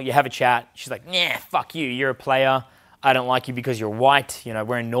a girl, you have a chat, she's like, nah, fuck you, you're a player, I don't like you because you're white. You know,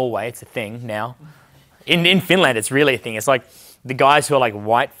 we're in Norway, it's a thing now. In Finland, it's really a thing. It's like the guys who are like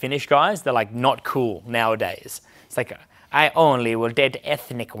white Finnish guys, they're like not cool nowadays. It's like, I only will date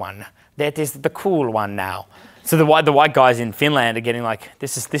ethnic one. That is the cool one now. So the white guys in Finland are getting like,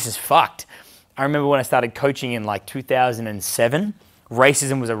 this is fucked. I remember when I started coaching in like 2007,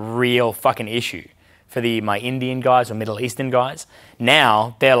 racism was a real fucking issue for my Indian guys or Middle Eastern guys.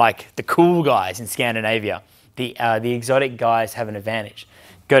 Now they're like the cool guys in Scandinavia. The exotic guys have an advantage.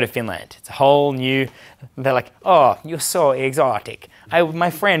 Go to Finland. It's a whole new, they're like, oh, you're so exotic. My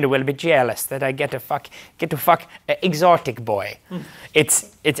friend will be jealous that I get to fuck an exotic boy.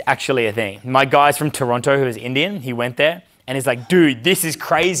 It's actually a thing. My guy's from Toronto who is Indian, he went there and he's like, dude, this is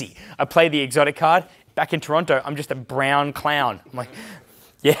crazy. I play the exotic card. Back in Toronto, I'm just a brown clown. I'm like,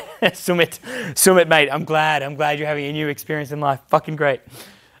 yeah, Sumit, mate, I'm glad you're having a new experience in life. Fucking great.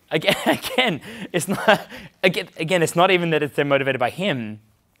 Again, it's not. Again, it's not even that they're motivated by him.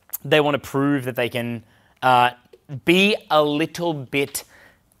 They want to prove that they can be a little bit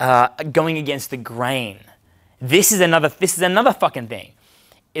going against the grain. This is another fucking thing.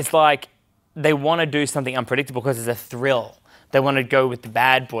 It's like they want to do something unpredictable because it's a thrill. They want to go with the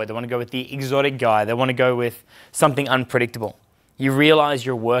bad boy. They want to go with the exotic guy. They want to go with something unpredictable. You realize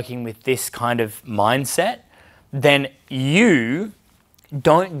you're working with this kind of mindset, then you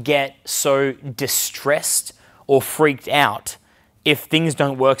don't get so distressed or freaked out if things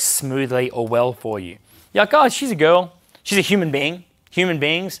don't work smoothly or well for you. You're like, oh, she's a girl. She's a human being. Human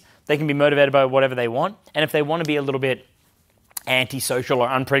beings, they can be motivated by whatever they want. And if they want to be a little bit antisocial or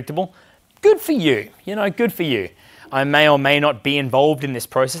unpredictable, good for you. You know, good for you. I may or may not be involved in this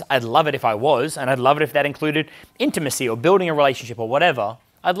process. I'd love it if I was, and I'd love it if that included intimacy or building a relationship or whatever.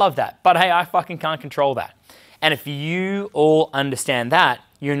 I'd love that. But hey, I fucking can't control that. And if you all understand that,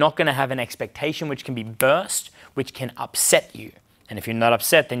 you're not going to have an expectation which can be burst, which can upset you. And if you're not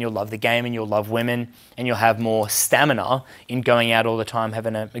upset, then you'll love the game and you'll love women and you'll have more stamina in going out all the time,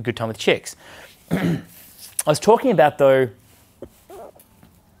 having a good time with chicks. I was talking about, though,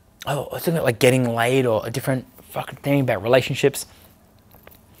 I was talking about like getting laid or a different fucking thing about relationships.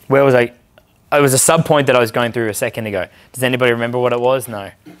 Where was I? It was a sub point that I was going through a second ago. Does anybody remember what it was?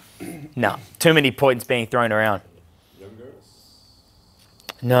 No. No. Too many points being thrown around. Young girls?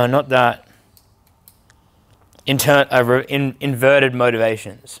 No, not that. Inverted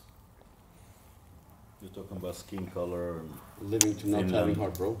motivations. You're talking about skin color and Living to not having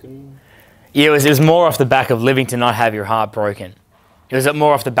heartbroken? Yeah, it was more off the back of living to not have your heart broken. It was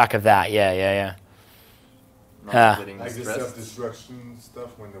more off the back of that. Yeah. Like the self-destruction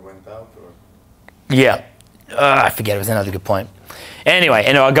stuff when they went out, or? Yeah. I forget, it was another good point. Anyway,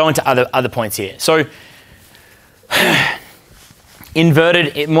 I'll go into other points here. So,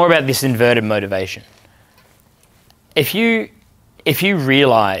 more about this inverted motivation. If you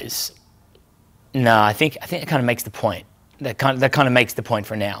realize, I think it kind of makes the point. That kind of makes the point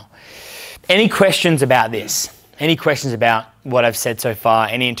for now. Any questions about this? Any questions about what I've said so far?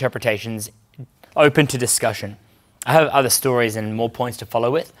 Any interpretations? Open to discussion. I have other stories and more points to follow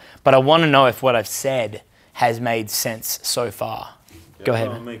with, but I want to know if what I've said has made sense so far. yeah, Go ahead.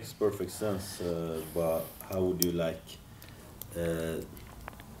 No, it makes perfect sense. But how would you like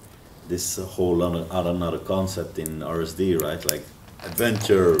this whole another concept in RSD, right? Like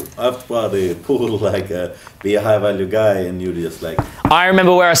adventure, up body, pool, like be a high value guy, and you just like. I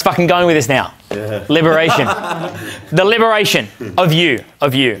remember where I was fucking going with this now. Yeah. Liberation. The liberation of you.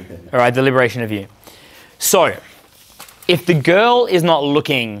 All right, the liberation of you. So, if the girl is not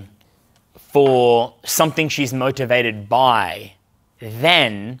looking for something she's motivated by,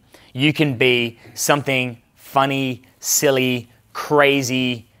 then you can be something funny, silly,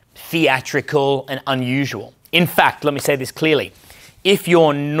 crazy, theatrical, and unusual. In fact, let me say this clearly. If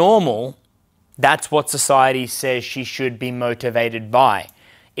you're normal, that's what society says she should be motivated by.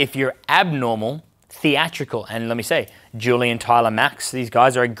 If you're abnormal, theatrical, and let me say, Julian, Tyler, Max, these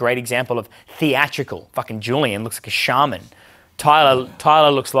guys are a great example of theatrical. Fucking Julian looks like a shaman.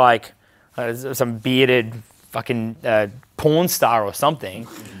 Tyler looks like some bearded fucking porn star or something.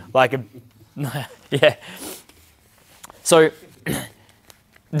 Like a, yeah. So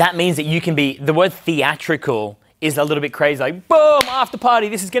that means that you can be, the word theatrical is a little bit crazy, like, boom, after party,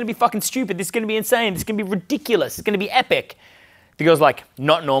 this is going to be fucking stupid, this is going to be insane, this is going to be ridiculous, it's going to be epic. The girl's like,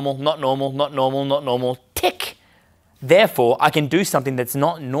 not normal, not normal, not normal, not normal, tick. Therefore, I can do something that's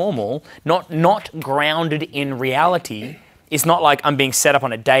not normal, not grounded in reality. It's not like I'm being set up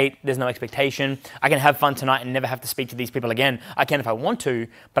on a date, there's no expectation. I can have fun tonight and never have to speak to these people again. I can if I want to,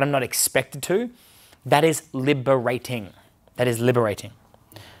 but I'm not expected to. That is liberating. That is liberating.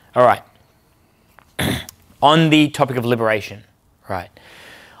 All right. On the topic of liberation, right?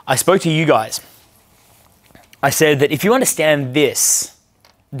 I spoke to you guys. I said that if you understand this,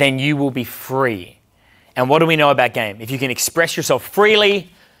 then you will be free. And what do we know about game? If you can express yourself freely,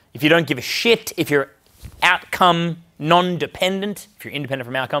 if you don't give a shit, if you're outcome non-dependent, if you're independent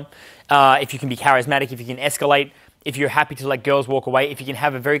from outcome, if you can be charismatic, if you can escalate, if you're happy to let girls walk away, if you can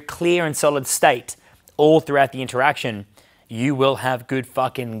have a very clear and solid state all throughout the interaction, you will have good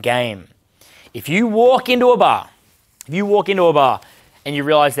fucking game. If you walk into a bar, and you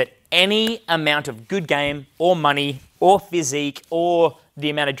realize that any amount of good game or money or physique or the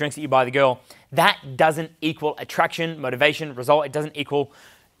amount of drinks that you buy the girl, that doesn't equal attraction, motivation, result. It doesn't equal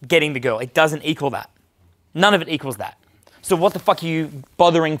getting the girl. It doesn't equal that. None of it equals that. So what the fuck are you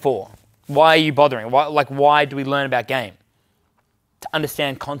bothering for? Why are you bothering? Why do we learn about game? To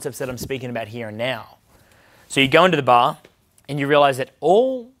understand concepts that I'm speaking about here and now. So you go into the bar and you realize that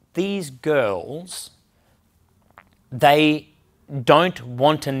all these girls, they don't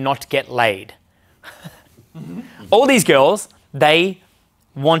want to not get laid. All these girls, they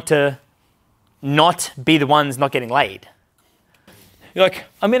want to not be the ones not getting laid. You're like,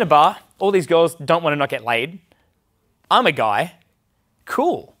 I'm in a bar, all these girls don't want to not get laid. I'm a guy,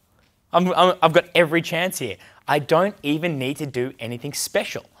 cool. I've got every chance here. I don't even need to do anything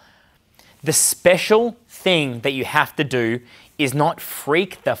special. The special thing that you have to do is not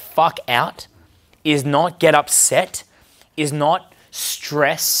freak the fuck out, is not get upset, is not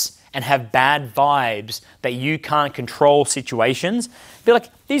stress and have bad vibes that you can't control situations. Be like,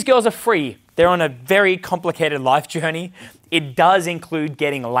 these girls are free. They're on a very complicated life journey. It does include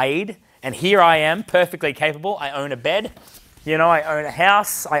getting laid. And here I am, perfectly capable. I own a bed. You know, I own a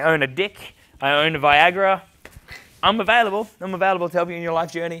house. I own a dick. I own a Viagra. I'm available. I'm available to help you in your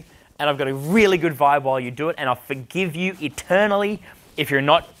life journey. And I've got a really good vibe while you do it. And I'll forgive you eternally if you're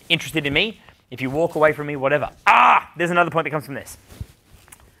not interested in me, if you walk away from me, whatever. There's another point that comes from this.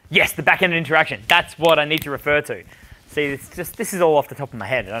 Yes, the back-end interaction. That's what I need to refer to. See, it's just, this is all off the top of my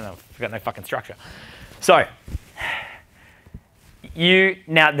head. I don't know. I've got no fucking structure. So,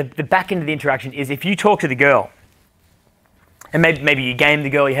 now the back end of the interaction is if you talk to the girl, and maybe you game the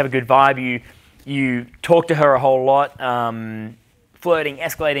girl, you have a good vibe, you talk to her a whole lot, flirting,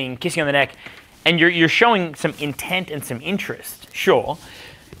 escalating, kissing on the neck, and you're showing some intent and some interest, sure,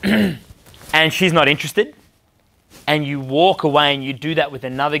 and she's not interested, and you walk away and you do that with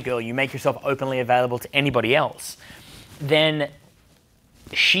another girl, you make yourself openly available to anybody else, then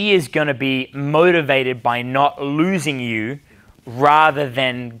she is going to be motivated by not losing you rather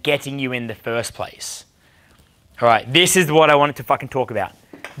than getting you in the first place. All right, this is what I wanted to fucking talk about.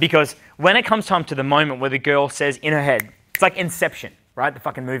 Because when it comes time to the moment where the girl says in her head, it's like Inception, right? The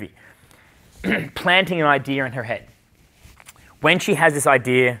fucking movie. Planting an idea in her head. When she has this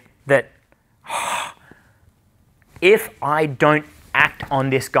idea that, if I don't act on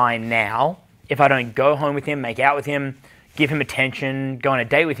this guy now, if I don't go home with him, make out with him, give him attention, go on a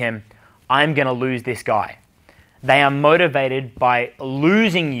date with him, I'm going to lose this guy. They are motivated by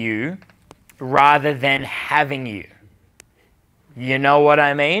losing you rather than having you. You know what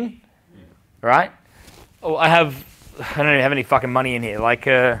I mean? Right? Oh, I don't even have any fucking money in here. Like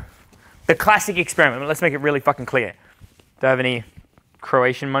the classic experiment. Let's make it really fucking clear. Do I have any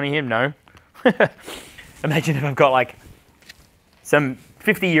Croatian money here? No. Imagine if I've got like some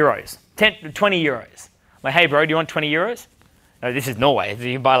 50 euros, 20 euros. Like, hey bro, do you want 20 euros? No, this is Norway.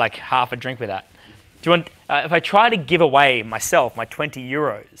 You can buy like half a drink with that. Do you want, if I try to give away myself, my 20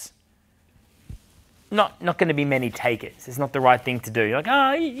 euros, not going to be many takers. It's not the right thing to do. You're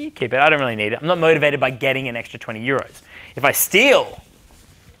like, you keep it. I don't really need it. I'm not motivated by getting an extra 20 euros. If I steal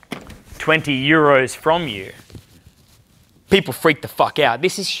 20 euros from you, people freak the fuck out.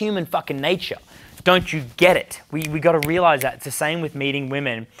 This is human fucking nature. Don't you get it? We got to realize that. It's the same with meeting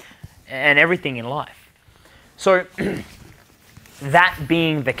women and everything in life. So that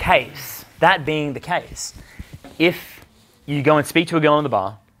being the case, if you go and speak to a girl in the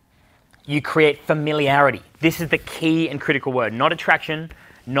bar, you create familiarity. This is the key and critical word. Not attraction,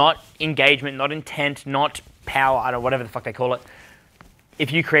 not engagement, not intent, not power, I don't know, whatever the fuck they call it.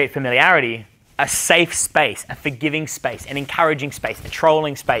 If you create familiarity, a safe space, a forgiving space, an encouraging space, a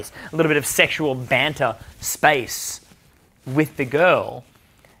trolling space, a little bit of sexual banter space with the girl,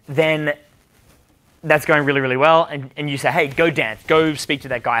 then that's going really, really well. And you say, hey, go dance, go speak to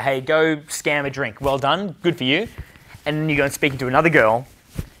that guy, hey, go scam a drink. Well done, good for you. And then you go and speak to another girl.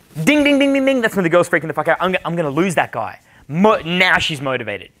 Ding, ding, ding, ding, ding. That's when the girl's freaking the fuck out. I'm going to lose that guy. Now she's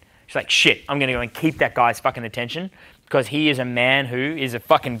motivated. She's like, shit, I'm going to go and keep that guy's fucking attention because he is a man who is a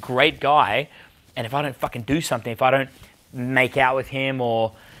fucking great guy. And if I don't fucking do something, if I don't make out with him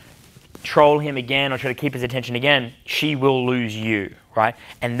or troll him again or try to keep his attention again, she will lose you, right?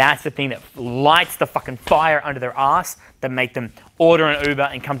 And that's the thing that lights the fucking fire under their ass that make them order an Uber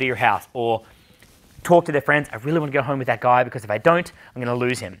and come to your house or talk to their friends. I really want to go home with that guy because if I don't, I'm going to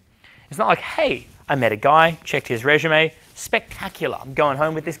lose him. It's not like, hey, I met a guy, checked his resume, spectacular, I'm going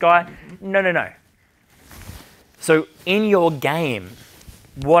home with this guy. No, no, no. So in your game,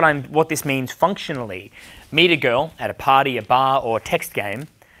 what this means functionally, meet a girl at a party, a bar, or a text game,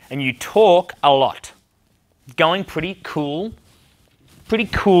 and you talk a lot. Going pretty cool,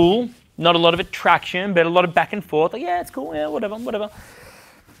 not a lot of attraction, but a lot of back and forth. Like, yeah, it's cool, yeah, whatever.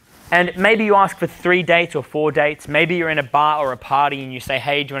 And maybe you ask for 3 dates or 4 dates. Maybe you're in a bar or a party and you say,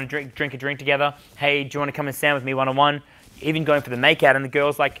 hey, do you want to drink a drink together? Hey, do you want to come and stand with me one-on-one? Even going for the makeout, and the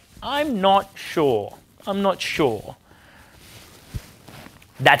girl's like, I'm not sure.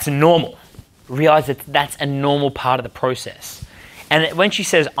 That's normal. Realize that that's a normal part of the process. And when she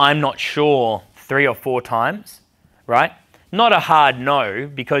says, I'm not sure 3 or 4 times, right? Not a hard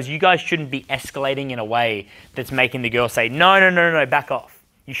no, because you guys shouldn't be escalating in a way that's making the girl say, no, back off.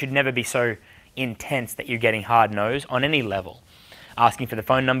 You should never be so intense that you're getting hard no's on any level. Asking for the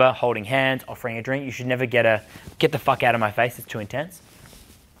phone number, holding hands, offering a drink, you should never get the fuck out of my face, it's too intense.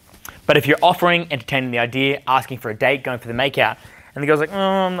 But if you're offering, entertaining the idea, asking for a date, going for the makeout, and the girl's like, oh,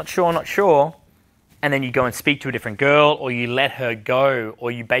 I'm not sure, and then you go and speak to a different girl, or you let her go,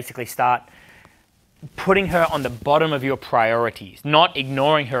 or you basically start putting her on the bottom of your priorities, not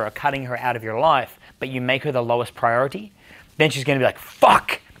ignoring her or cutting her out of your life, but you make her the lowest priority, then she's going to be like,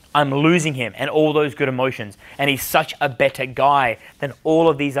 fuck, I'm losing him, and all those good emotions. And he's such a better guy than all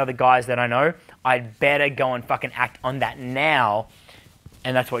of these other guys that I know. I'd better go and fucking act on that now.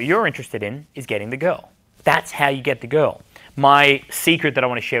 And that's what you're interested in, is getting the girl. That's how you get the girl. My secret that I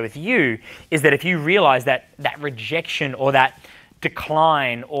want to share with you is that if you realize that that rejection or that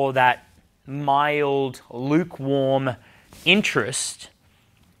decline or that mild, lukewarm interest,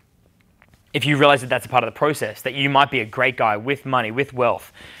 if you realize that that's a part of the process, that you might be a great guy with money, with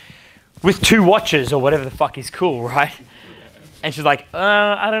wealth, with 2 watches or whatever the fuck is cool, right? And she's like,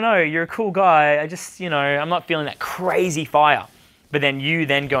 I don't know, you're a cool guy. I just, I'm not feeling that crazy fire. But then you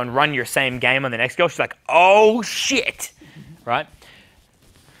then go and run your same game on the next girl. She's like, oh shit, right?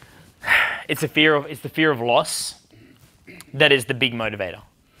 It's the fear of loss that is the big motivator.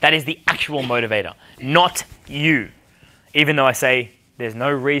 That is the actual motivator, not you. Even though I say there's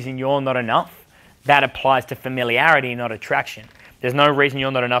no reason you're not enough, that applies to familiarity, not attraction. There's no reason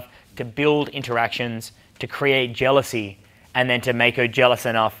you're not enough to build interactions, to create jealousy, and then to make her jealous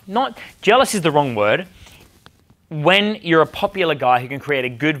enough. Not jealous is the wrong word. When you're a popular guy who can create a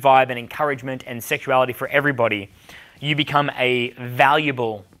good vibe and encouragement and sexuality for everybody, you become a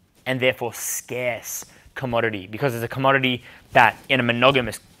valuable and therefore scarce commodity, because it's a commodity that in a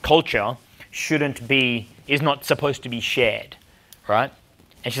monogamous culture is not supposed to be shared, right?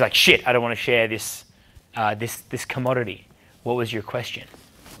 And she's like, shit, I don't want to share this commodity. What was your question?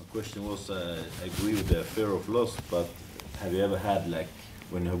 My question was, I agree with the fear of loss, but have you ever had, like,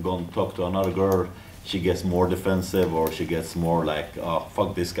 when you've gone talk to another girl, she gets more defensive, or she gets more like, oh,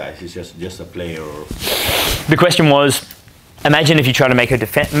 fuck this guy, she's just a player? Or... The question was, imagine if you try to make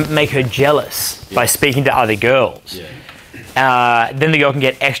her jealous by speaking to other girls. Yeah. Then the girl can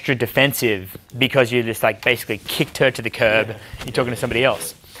get extra defensive because you just like basically kicked her to the curb. You're talking to somebody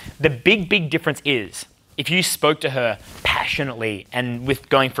else. The big difference is if you spoke to her passionately and with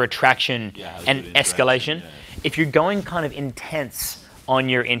going for attraction and escalation, if you're going kind of intense on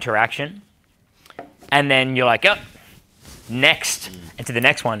your interaction, and then you're like, oh, next, and to the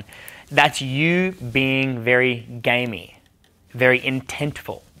next one, that's you being very gamey, very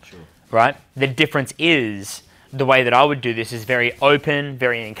intentful, right? The difference is the way that I would do this is very open,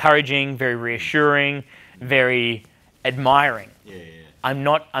 very encouraging, very reassuring, very admiring. Yeah. I'm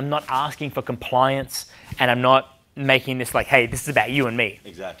not asking for compliance, and I'm not making this like, hey, this is about you and me.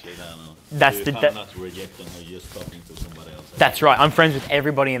 Exactly. No. That's so the not rejecting or just talking to somebody else. That's right. I'm friends with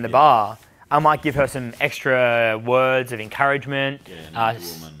everybody in the bar. I might give her some extra words of encouragement. Yeah,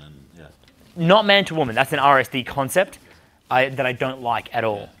 woman and Not man to woman. That's an RSD concept that I don't like at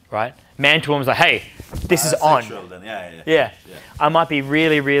all. Right? Man to woman's like, hey, this is on. Then. Yeah. I might be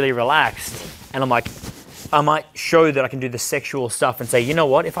really, really relaxed, and I'm like, I might show that I can do the sexual stuff and say, you know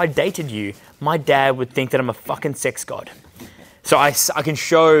what? If I dated you, my dad would think that I'm a fucking sex god. So I can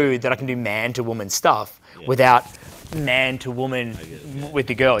show that I can do man to woman stuff without man to woman with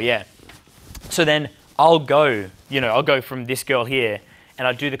the girl. Yeah. So then I'll go from this girl here, and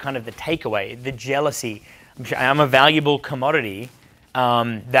I'll do the kind of the takeaway, the jealousy. I'm a valuable commodity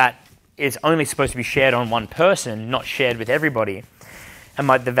that is only supposed to be shared on one person, not shared with everybody. And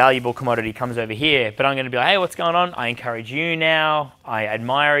the valuable commodity comes over here, but I'm going to be like, hey, what's going on? I encourage you now. I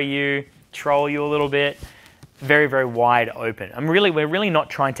admire you, troll you a little bit. Very, very wide open. We're really not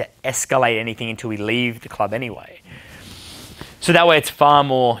trying to escalate anything until we leave the club anyway. So that way it's far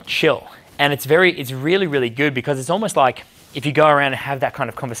more chill. And it's really, really good because it's almost like if you go around and have that kind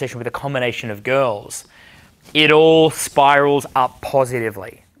of conversation with a combination of girls, it all spirals up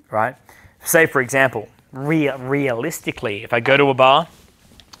positively, right? Say, for example, realistically, if I go to a bar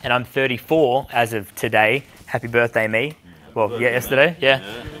and I'm 34 as of today, happy birthday me. Well, yesterday,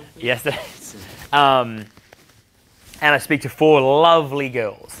 yesterday. And I speak to 4 lovely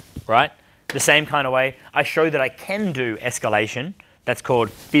girls, right? The same kind of way. I show that I can do escalation. That's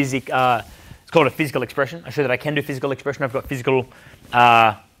called it's called a physical expression. I show that I can do physical expression. I've got physical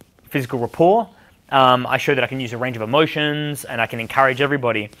rapport. I show that I can use a range of emotions, and I can encourage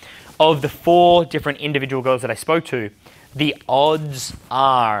everybody. Of the 4 different individual girls that I spoke to, the odds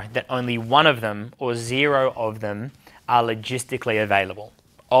are that only one of them or 0 of them are logistically available.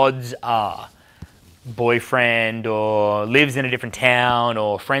 Odds are. Boyfriend, or lives in a different town,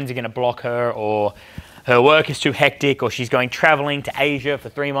 or friends are going to block her, or her work is too hectic, or she's going traveling to Asia for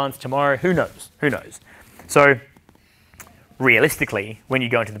 3 months tomorrow. Who knows? So realistically, when you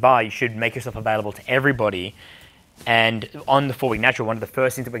go into the bar, you should make yourself available to everybody. And on the 4-week natural, one of the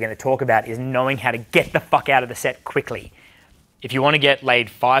first things that we're going to talk about is knowing how to get the fuck out of the set quickly. If you want to get laid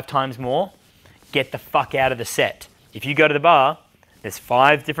 5 times more, get the fuck out of the set. If you go to the bar, there's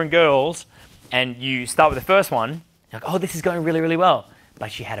 5 different girls, and you start with the first one, you're like, oh, this is going really, really well.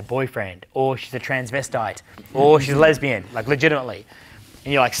 But she had a boyfriend, or she's a transvestite, or she's a lesbian, like legitimately.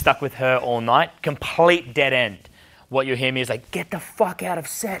 And you're like stuck with her all night, complete dead end. What you'll hear me is like, get the fuck out of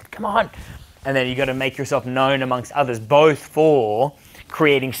set, come on. And then you got to make yourself known amongst others, both for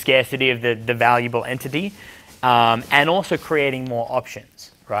creating scarcity of the valuable entity and also creating more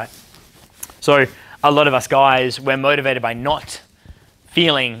options, right? So a lot of us guys, we're motivated by not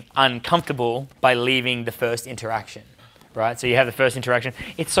feeling uncomfortable by leaving the first interaction, right? So you have the first interaction.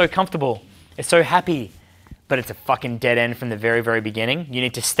 It's so comfortable. It's so happy, but it's a fucking dead end from the very, very beginning. You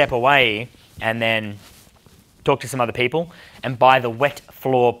need to step away and then talk to some other people. And by the wet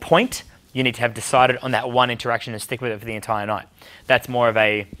floor point, you need to have decided on that one interaction and stick with it for the entire night. That's more of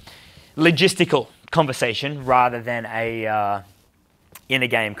a logistical conversation rather than a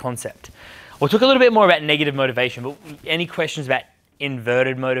in-a-game concept. We'll talk a little bit more about negative motivation, but any questions about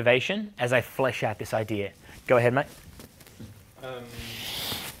inverted motivation as I flesh out this idea? Go ahead, mate.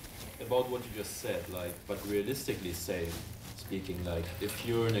 About what you just said, like, but realistically speaking, like, if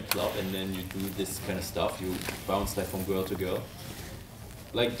you're in a club and then you do this kind of stuff, you bounce like from girl to girl,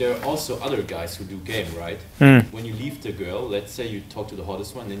 like, there are also other guys who do game, right? When you leave the girl, let's say you talk to the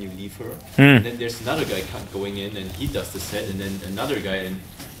hottest one, then you leave her, and then there's another guy going in and he does the set, and then another guy and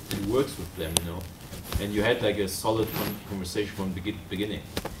works with them, you know? And you had like a solid conversation from the beginning.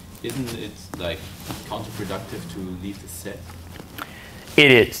 Isn't it like counterproductive to leave the set?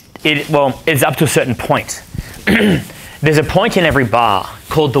 It is. Well, it's up to a certain point. There's a point in every bar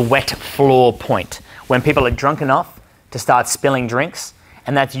called the wet floor point, when people are drunk enough to start spilling drinks,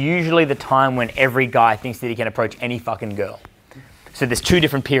 and that's usually the time when every guy thinks that he can approach any fucking girl. So there's 2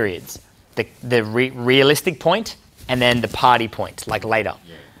 different periods, the realistic point and then the party point, like later.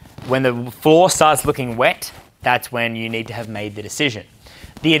 Yeah. When the floor starts looking wet, that's when you need to have made the decision.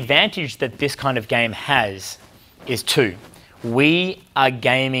 The advantage that this kind of game has is 2. We are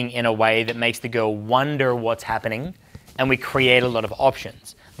gaming in a way that makes the girl wonder what's happening, and we create a lot of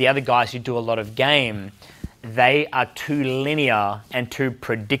options. The other guys who do a lot of game, they are too linear and too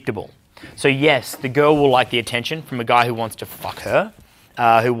predictable. So yes, the girl will like the attention from a guy who wants to fuck her,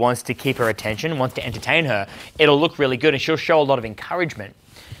 who wants to keep her attention, wants to entertain her, it'll look really good and she'll show a lot of encouragement.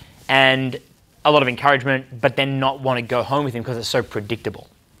 But then not want to go home with him because it's so predictable.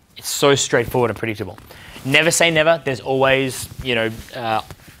 It's so straightforward and predictable. Never say never. There's always,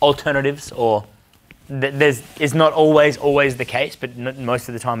 alternatives, or it's not always the case, but most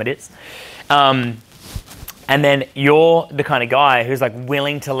of the time it is. And then you're the kind of guy who's like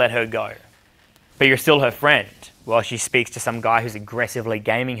willing to let her go, but you're still her friend while she speaks to some guy who's aggressively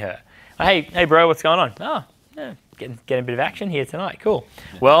gaming her. Hey bro, what's going on? Oh, yeah, getting a bit of action here tonight. Cool.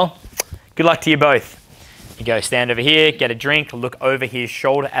 Well, good luck to you both. You go stand over here, get a drink, look over his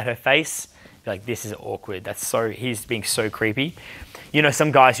shoulder at her face. Be like, this is awkward. He's being so creepy. You know,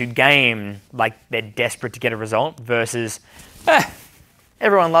 some guys who game like they're desperate to get a result versus,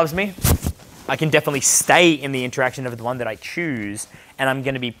 everyone loves me. I can definitely stay in the interaction of the one that I choose, and I'm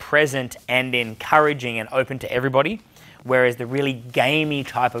going to be present and encouraging and open to everybody. Whereas the really gamey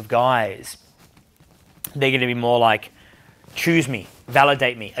type of guys, they're going to be more like, choose me,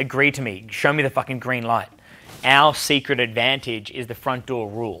 validate me, agree to me, show me the fucking green light. Our secret advantage is the front door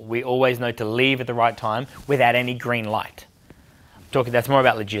rule. We always know to leave at the right time without any green light. That's more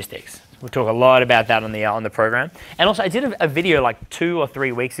about logistics. We'll talk a lot about that on the program. And also, I did a video like 2 or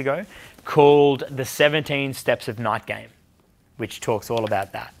 3 weeks ago called The 17 Steps of Night Game, which talks all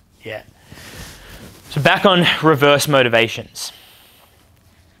about that. Yeah. So back on reverse motivations.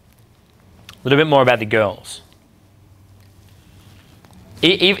 A little bit more about the girls.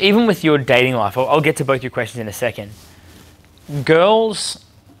 Even with your dating life, I'll get to both your questions in a second. Girls,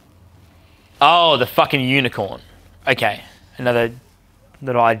 oh, the fucking unicorn. Okay, another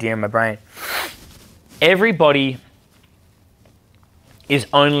little idea in my brain. Everybody is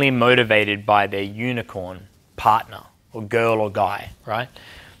only motivated by their unicorn partner, or girl or guy, right?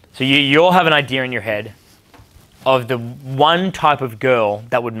 So you all have an idea in your head of the one type of girl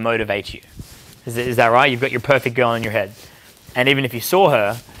that would motivate you. Is that right? You've got your perfect girl in your head. And even if you saw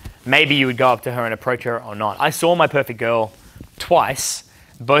her, maybe you would go up to her and approach her or not. I saw my perfect girl twice.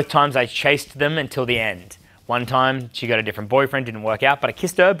 Both times I chased them until the end. One time she got a different boyfriend, didn't work out, but I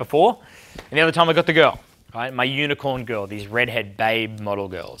kissed her before. And the other time I got the girl, right? My unicorn girl, these redhead babe model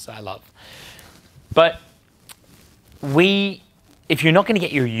girls I love. But if you're not going to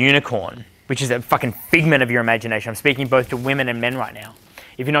get your unicorn, which is a fucking figment of your imagination, I'm speaking both to women and men right now.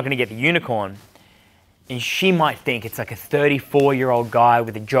 If you're not going to get the unicorn, and she might think it's like a 34-year-old guy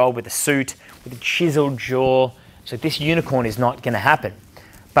with a job, with a suit, with a chiseled jaw. So this unicorn is not going to happen.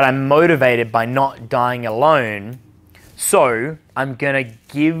 But I'm motivated by not dying alone. So I'm going to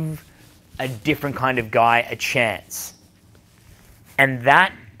give a different kind of guy a chance. And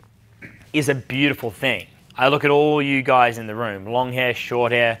that is a beautiful thing. I look at all you guys in the room, long hair,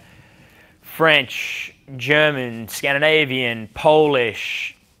 short hair, French, German, Scandinavian,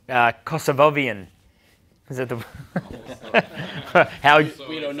 Polish, Kosovovian. Is that the how?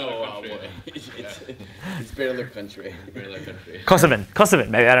 We don't know. It's barely country. Kosovan,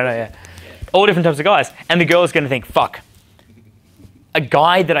 maybe, I don't know. Yeah, all different types of guys, and the girl's going to think, "Fuck, a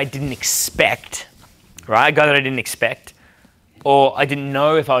guy that I didn't expect, right? A guy that I didn't expect, or I didn't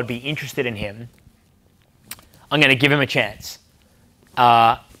know if I would be interested in him. I'm going to give him a chance."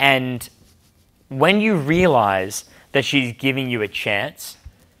 And when you realize that she's giving you a chance,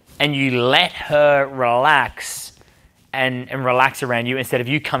 and you let her relax and relax around you instead of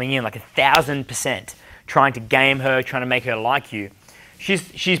you coming in like 1,000%, trying to game her, trying to make her like you,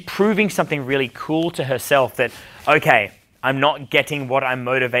 she's proving something really cool to herself that, okay, I'm not getting what I'm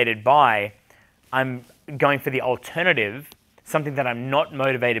motivated by. I'm going for the alternative, something that I'm not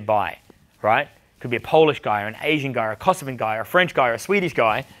motivated by, right? Could be a Polish guy or an Asian guy or a Kosovan guy or a French guy or a Swedish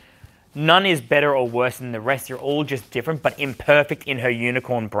guy. None is better or worse than the rest. They're all just different, but imperfect in her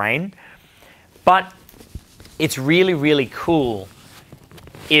unicorn brain. But it's really, really cool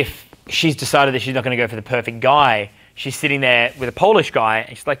if she's decided that she's not going to go for the perfect guy. She's sitting there with a Polish guy,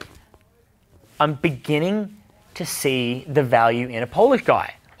 and she's like, I'm beginning to see the value in a Polish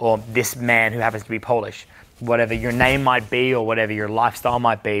guy, or this man who happens to be Polish, whatever your name might be or whatever your lifestyle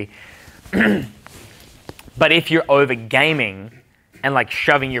might be. But if you're over gaming and like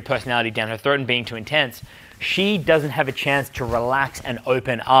shoving your personality down her throat and being too intense, she doesn't have a chance to relax and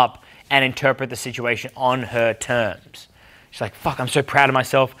open up and interpret the situation on her terms. She's like, fuck, I'm so proud of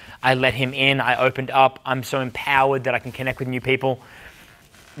myself. I let him in, I opened up, I'm so empowered that I can connect with new people.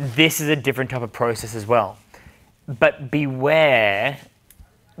 This is a different type of process as well. But beware,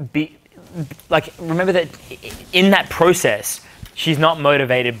 remember that in that process, she's not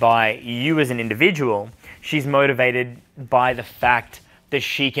motivated by you as an individual. She's motivated by the fact that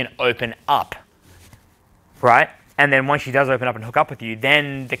she can open up, right? And then once she does open up and hook up with you,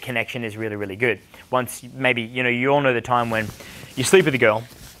 then the connection is really, really good. Once maybe, you all know the time when you sleep with a girl,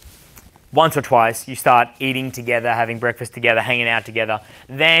 once or twice, you start eating together, having breakfast together, hanging out together.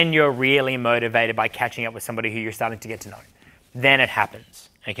 Then you're really motivated by catching up with somebody who you're starting to get to know. Then it happens,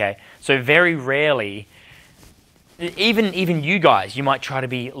 okay? So very rarely, even you guys, you might try to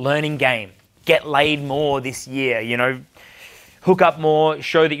be learning game, get laid more this year, hook up more,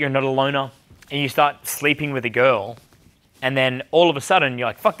 show that you're not a loner, and you start sleeping with a girl, and then all of a sudden you're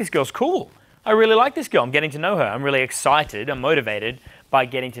like, fuck, this girl's cool. I really like this girl. I'm getting to know her. I'm really excited. I'm motivated by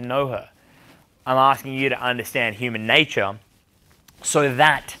getting to know her. I'm asking you to understand human nature so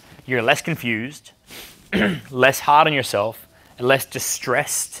that you're less confused, less hard on yourself, and less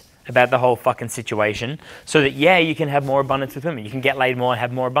distressed about the whole fucking situation, so that, you can have more abundance with women. You can get laid more and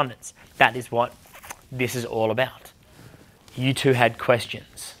have more abundance. That is what this is all about. You two had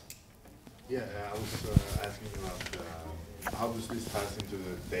questions. Yeah, I was asking about how does this ties into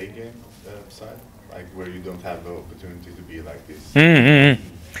the day game side, like where you don't have the opportunity to be like this.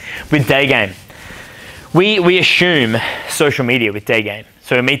 With day game, we assume social media with day game.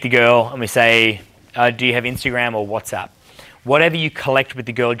 So we meet the girl and we say, do you have Instagram or WhatsApp? Whatever you collect with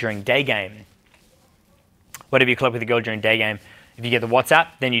the girl during day game, if you get the WhatsApp,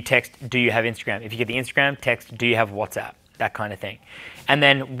 then you text, do you have Instagram? If you get the Instagram, text, do you have WhatsApp? That kind of thing. And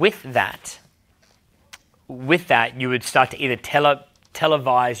then with that, you would start to either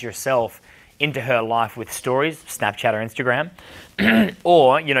televise yourself into her life with stories, Snapchat or Instagram,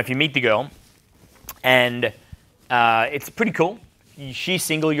 or, if you meet the girl and it's pretty cool, she's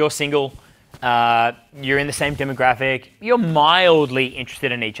single, you're single, you're in the same demographic, you're mildly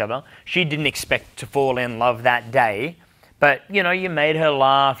interested in each other. She didn't expect to fall in love that day, but, you made her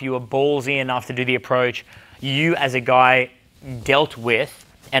laugh, you were ballsy enough to do the approach. You, as a guy, dealt with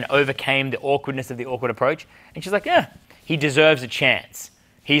and overcame the awkwardness of the awkward approach. And she's like, yeah, he deserves a chance.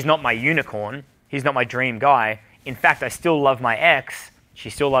 He's not my unicorn. He's not my dream guy. In fact, I still love my ex. She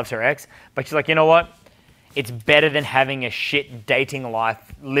still loves her ex. But she's like, you know what? It's better than having a shit dating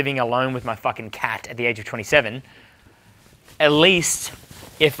life, living alone with my fucking cat at the age of 27. At least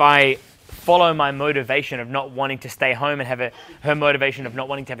if I follow my motivation of not wanting to stay home and have her motivation of not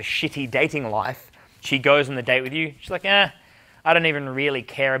wanting to have a shitty dating life, she goes on the date with you. She's like, I don't even really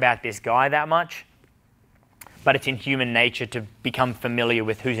care about this guy that much. But it's in human nature to become familiar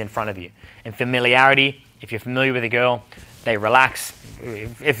with who's in front of you. And familiarity, if you're familiar with a girl, they relax.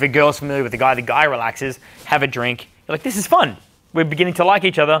 If the girl's familiar with the guy relaxes, have a drink. You're like, this is fun. We're beginning to like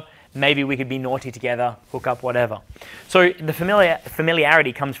each other. Maybe we could be naughty together, hook up, whatever. So the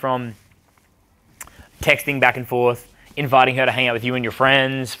familiarity comes from texting back and forth, inviting her to hang out with you and your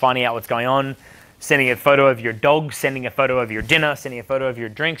friends, finding out what's going on, sending a photo of your dog, sending a photo of your dinner, sending a photo of your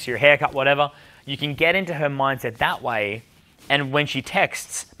drinks, your haircut, whatever. You can get into her mindset that way, and when she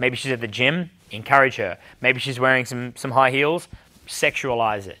texts, maybe she's at the gym, encourage her. Maybe she's wearing some high heels,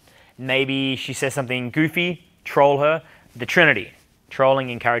 sexualize it. Maybe she says something goofy, troll her. The Trinity,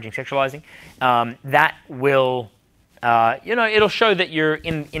 trolling, encouraging, sexualizing. That will, it'll show that you're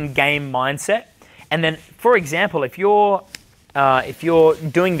in game mindset. And then, for example, if you're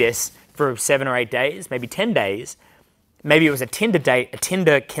doing this for 7 or 8 days, maybe 10 days, maybe it was a Tinder date, a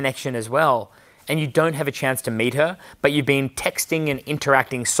Tinder connection as well, and you don't have a chance to meet her, but you've been texting and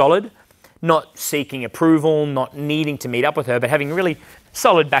interacting solid, not seeking approval, not needing to meet up with her, but having really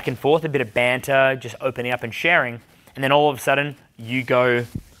solid back and forth, a bit of banter, just opening up and sharing, and then all of a sudden, you go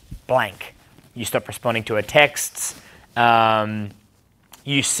blank. You stop responding to her texts,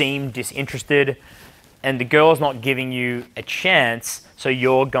 you seem disinterested, and the girl's not giving you a chance, so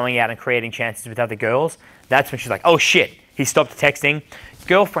you're going out and creating chances with other girls. That's when she's like, oh shit, he stopped texting.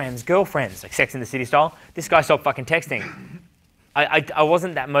 Girlfriends, like Sex in the City style. This guy stopped fucking texting. I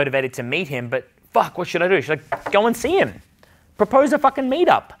wasn't that motivated to meet him, but fuck, what should I do? She's like, go and see him. Propose a fucking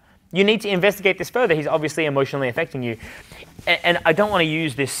meetup. You need to investigate this further. He's obviously emotionally affecting you. And I don't want to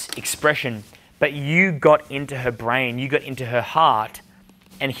use this expression, but you got into her brain, you got into her heart,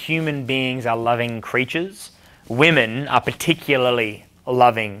 and human beings are loving creatures. Women are particularly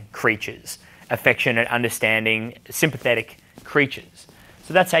loving creatures, affectionate, understanding, sympathetic creatures.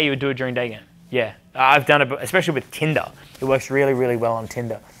 So that's how you would do it during day game. Yeah, I've done it, especially with Tinder. It works really, really well on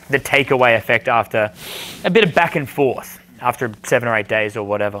Tinder. The takeaway effect after a bit of back and forth, after 7 or 8 days or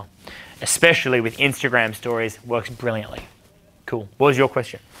whatever, especially with Instagram stories, works brilliantly. Cool. What was your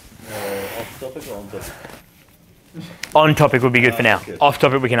question? Off topic or on topic? On topic would be good for now. Okay. Off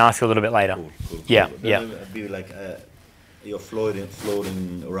topic we can ask a little bit later. Cool. Yeah, Then yeah. it'd be like your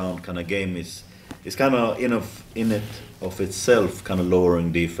floating around kind of game is it's kind of in it of itself, kind of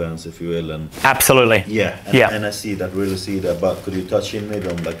lowering defense, if you will, and Absolutely. yeah, and, Yeah. and I really see that. But could you touch in maybe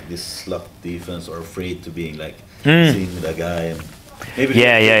on like this slap defense, or afraid to being like seeing the guy and maybe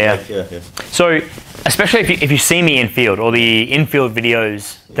Yeah. like, yeah. So, especially if you see me in field or the infield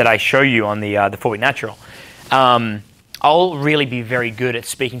videos that I show you on the 4-week natural, I'll really be very good at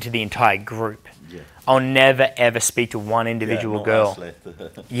speaking to the entire group. Yeah. I'll never ever speak to one individual not girl. isolate.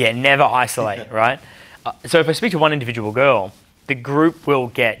 Yeah, never isolate, right? So if I speak to one individual girl, the group will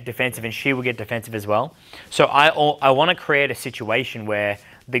get defensive and she will get defensive as well. So I want to create a situation where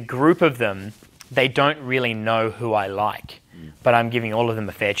the group of them, they don't really know who I like, but I'm giving all of them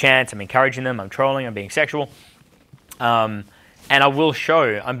a fair chance. I'm encouraging them. I'm trolling. I'm being sexual. And I will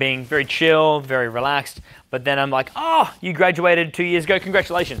show I'm being very chill, very relaxed. But then I'm like, oh, you graduated 2 years ago.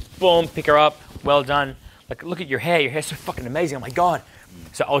 Congratulations. Boom, pick her up. Well done. Like, look at your hair. Your hair's so fucking amazing. Oh my God.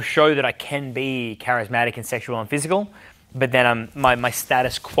 So I'll show that I can be charismatic and sexual and physical. But then my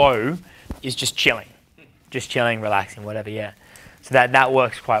status quo is just chilling. Just chilling, relaxing, whatever, yeah. So that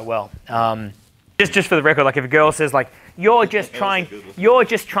works quite well. Just for the record, like if a girl says like, you're just trying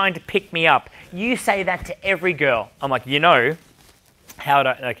to pick me up. You say that to every girl. I'm like, how do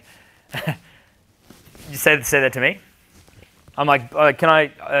I, like, you say that to me? I'm like, can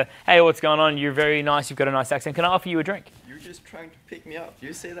I, hey, what's going on? You're very nice. You've got a nice accent. Can I offer you a drink? You're just trying to pick me up.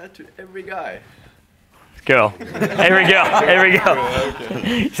 You say that to every guy. Girl. Every girl.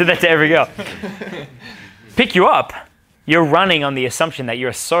 You said that to every girl. Pick you up. You're running on the assumption that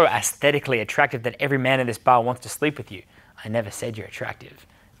you're so aesthetically attractive that every man in this bar wants to sleep with you. I never said you're attractive.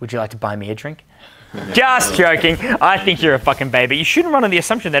 Would you like to buy me a drink? Just joking. I think you're a fucking baby. You shouldn't run on the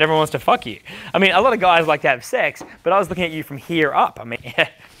assumption that everyone wants to fuck you. I mean, a lot of guys like to have sex, but I was looking at you from here up. I mean,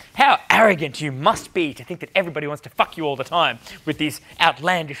 how arrogant you must be to think that everybody wants to fuck you all the time with these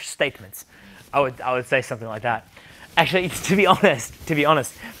outlandish statements. I would say something like that. Actually, to be honest,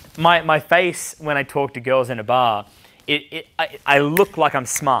 my face when I talk to girls in a bar, I look like I'm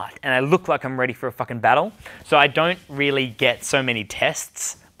smart and I look like I'm ready for a fucking battle. So I don't really get so many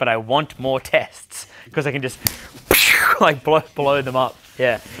tests, but I want more tests because I can just like blow them up.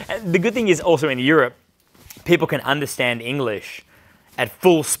 Yeah. And the good thing is also in Europe, people can understand English at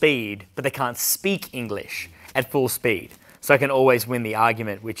full speed, but they can't speak English at full speed. So I can always win the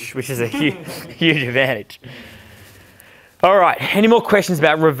argument, which is a huge advantage. All right, any more questions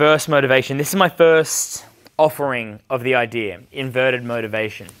about reverse motivation? This is my first offering of the idea, inverted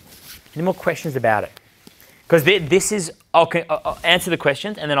motivation. Any more questions about it? Because this is, I'll answer the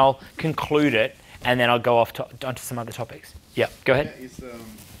questions and then I'll conclude it and then I'll go off onto some other topics. Yeah, go ahead. Yeah, it's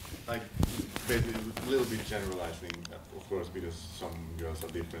like basically a little bit generalizing, of course, because some girls are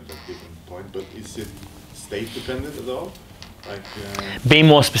different at different points, but is it state dependent at all? Like, be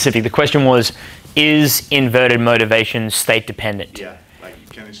more specific. The question was, is inverted motivation state dependent? yeah, like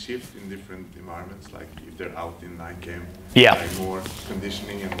can it shift in different environments? Like if they're out in night game, Yeah. like more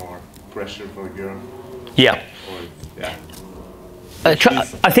conditioning and more pressure for a girl. Yeah. Or yeah.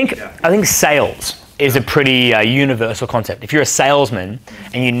 I think sales is a pretty universal concept. If you're a salesman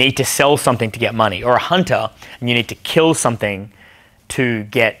and you need to sell something to get money, or a hunter and you need to kill something to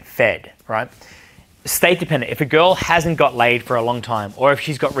get fed, right? State dependent. If a girl hasn't got laid for a long time, or if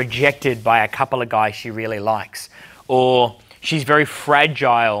she's got rejected by a couple of guys she really likes, or she's very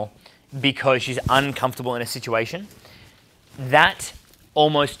fragile because she's uncomfortable in a situation, that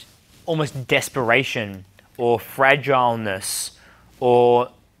almost desperation or fragileness or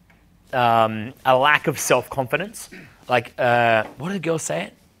a lack of self-confidence, like what do the girls say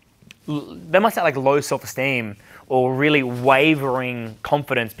it? They might say like low self-esteem or really wavering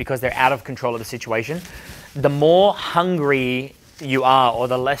confidence because they're out of control of the situation. The more hungry you are, or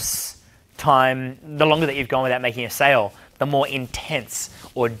the less time, the longer that you've gone without making a sale, the more intense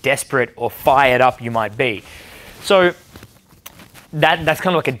or desperate or fired up you might be. So that's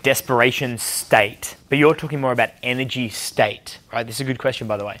kind of like a desperation state, but you're talking more about energy state, right? This is a good question,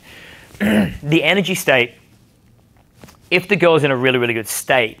 by the way. The energy state, if the girl's in a really, really good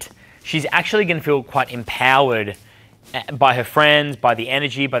state, she's actually going to feel quite empowered by her friends, by the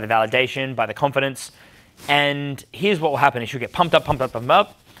energy, by the validation, by the confidence. And here's what will happen is she'll get pumped up,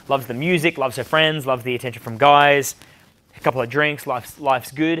 loves the music, loves her friends, loves the attention from guys, a couple of drinks,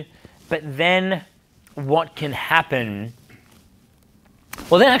 life's good. But then what can happen?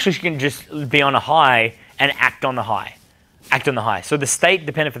 Well, then actually she can just be on a high and act on the high. So the state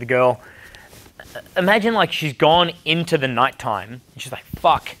dependent for the girl, imagine like she's gone into the nighttime and she's like,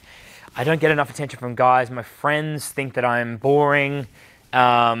 fuck, I don't get enough attention from guys. My friends think that I'm boring.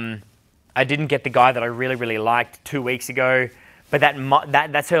 I didn't get the guy that I really, really liked 2 weeks ago. But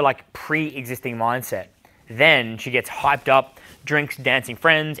that's her like pre-existing mindset. Then she gets hyped up, drinks, dancing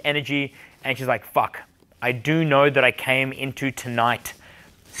friends, energy, and she's like, fuck, I do know that I came into tonight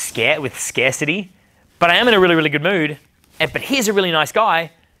scared with scarcity, but I am in a really, really good mood. But here's a really nice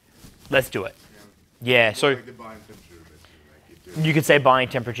guy. Let's do it. Yeah, so Like the buying temperature, basically, like you could say buying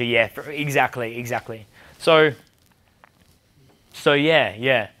temperature, yeah, exactly. So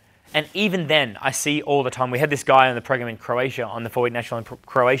yeah. And even then, I see all the time, we had this guy on the program in Croatia, on the 4-week national in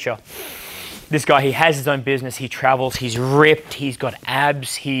Croatia. This guy, he has his own business, he travels, he's ripped, he's got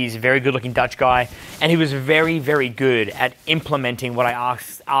abs, he's a very good-looking Dutch guy, and he was very, very good at implementing what I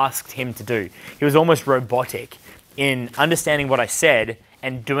asked him to do. He was almost robotic in understanding what I said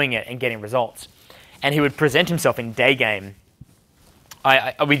and doing it and getting results. And he would present himself in day game.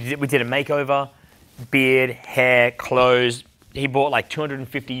 We did a makeover, beard, hair, clothes. He bought like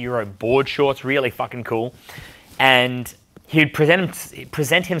 €250 board shorts, really fucking cool. And he'd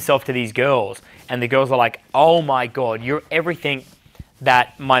present himself to these girls, and the girls are like, oh my God, you're everything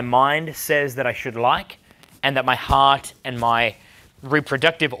that my mind says that I should like, and that my heart and my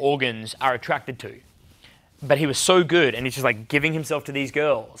reproductive organs are attracted to. But he was so good, and he's just like giving himself to these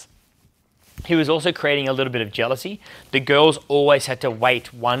girls. He was also creating a little bit of jealousy. The girls always had to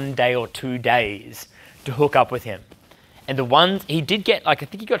wait 1 day or 2 days to hook up with him. And the ones, he did get, like, I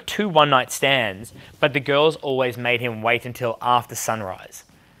think he got 2 one-night stands, but the girls always made him wait until after sunrise,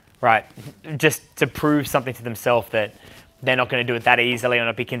 right? Just to prove something to themselves that they're not going to do it that easily or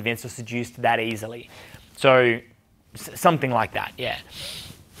not be convinced or seduced that easily. So, something like that, yeah.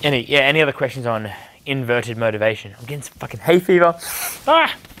 Any other questions on inverted motivation? I'm getting some fucking hay fever.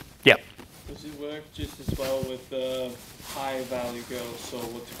 Yep. Does it work just as well with high value girls, so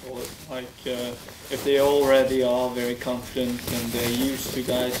what you call it, like if they already are very confident and they're used to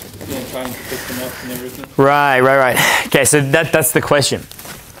guys trying to pick them up and everything? Right. Okay, so that's the question.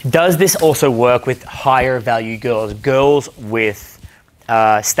 Does this also work with higher value girls, girls with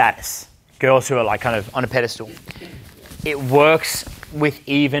status, girls who are like kind of on a pedestal? It works with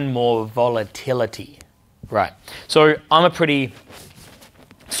even more volatility, right? So I'm a pretty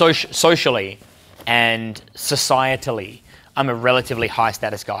socially and societally, I'm a relatively high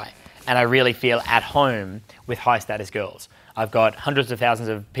status guy, and I really feel at home with high status girls. I've got hundreds of thousands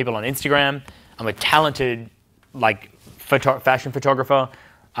of people on Instagram. I'm a talented like fashion photographer.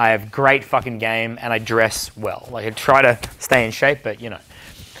 I have great fucking game, and I dress well. Like, I try to stay in shape, but you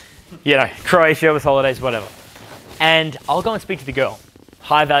know, Croatia with holidays, whatever. And I'll go and speak to the girl,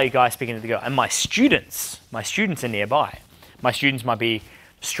 high value guy speaking to the girl, and my students are nearby. My students might be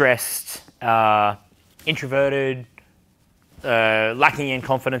stressed, introverted, lacking in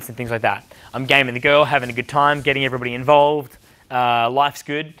confidence and things like that. I'm gaming the girl, having a good time, getting everybody involved. Life's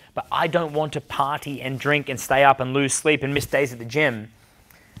good, but I don't want to party and drink and stay up and lose sleep and miss days at the gym.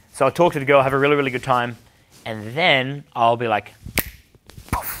 So I'll talk to the girl, have a really, really good time, and then I'll be like,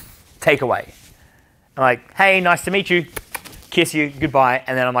 take away. I'm like, hey, nice to meet you. Kiss you, goodbye.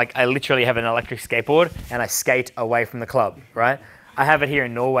 And then I'm like, I literally have an electric skateboard and I skate away from the club, right? I have it here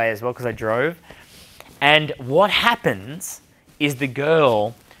in Norway as well because I drove. And what happens is the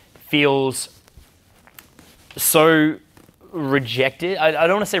girl feels so rejected. I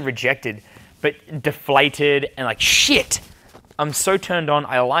don't want to say rejected, but deflated and like, shit, I'm so turned on.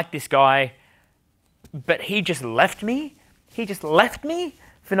 I like this guy, but he just left me. He just left me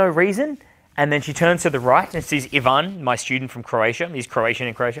for no reason. And then she turns to the right and sees Ivan, my student from Croatia. He's Croatian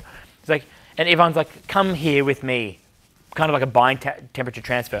in Croatia. He's like, and Ivan's like, come here with me. Kind of like a buying temperature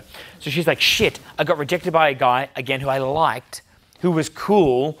transfer. So she's like, shit, I got rejected by a guy, again, who I liked, who was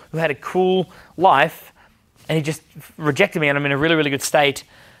cool, who had a cool life, and he just rejected me, and I'm in a really, really good state.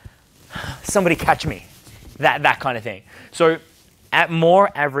 Somebody catch me. That kind of thing. So more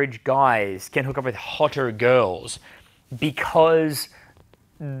average guys can hook up with hotter girls because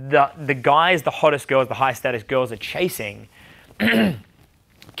the guys, the hottest girls, the high status girls are chasing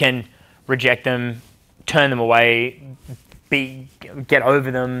can reject them, turn them away, get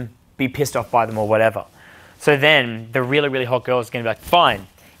over them, be pissed off by them or whatever. So then the really, really hot girl is going to be like, fine,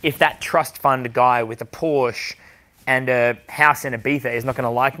 if that trust fund guy with a Porsche and a house in Ibiza is not going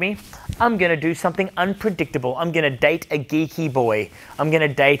to like me, I'm going to do something unpredictable. I'm going to date a geeky boy. I'm going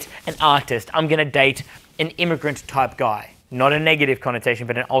to date an artist. I'm going to date an immigrant type guy. Not a negative connotation,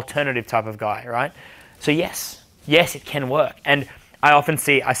 but an alternative type of guy, right? So yes, it can work. And I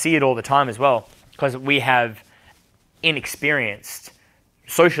see it all the time as well, because we have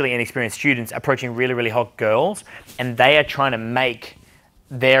socially inexperienced students approaching really, really hot girls, and they are trying to make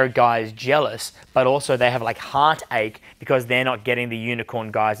their guys jealous, but also they have like heartache because they're not getting the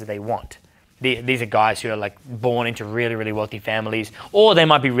unicorn guys that they want. These are guys who are like born into really, really wealthy families, or they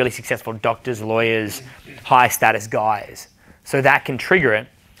might be really successful doctors, lawyers, high status guys. So that can trigger it.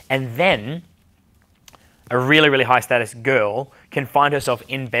 And then a really, really high status girl can find herself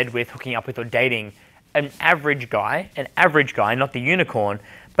in bed with, hooking up with, or dating an average guy, not the unicorn,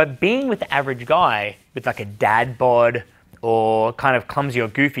 but being with the average guy with like a dad bod or kind of clumsy or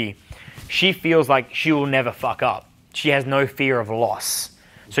goofy, she feels like she will never fuck up. She has no fear of loss.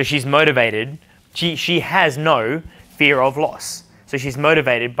 So she's motivated. She has no fear of loss. So she's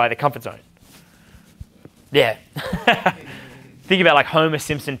motivated by the comfort zone. Yeah. Think about like Homer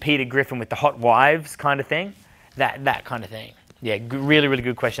Simpson, Peter Griffin with the hot wives kind of thing. That kind of thing. Yeah, really, really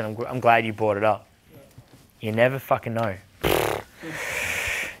good question. I'm glad you brought it up. You never fucking know.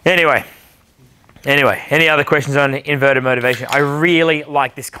 Anyway, any other questions on inverted motivation? I really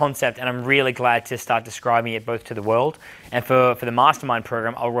like this concept, and I'm really glad to start describing it both to the world, and for the mastermind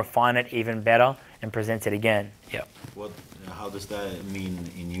program, I'll refine it even better and present it again. Yeah. How does that mean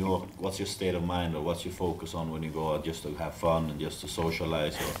in your? What's your state of mind, or what's your focus on when you go out just to have fun and just to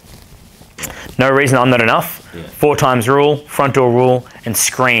socialize? Or no reason I'm not enough. Yeah. 4 times rule, front door rule, and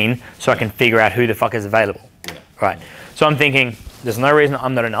screen, so I can figure out who the fuck is available. Yeah. Right. So I'm thinking, there's no reason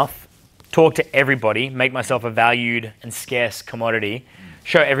I'm not enough. Talk to everybody, make myself a valued and scarce commodity,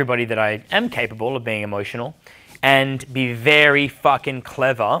 show everybody that I am capable of being emotional, and be very fucking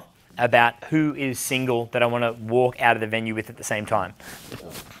clever about who is single that I want to walk out of the venue with at the same time.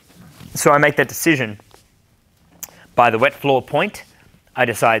 So I make that decision. By the wet floor point, I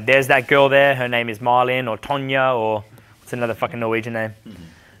decide there's that girl there, her name is Marlin or Tonya or what's another fucking Norwegian name?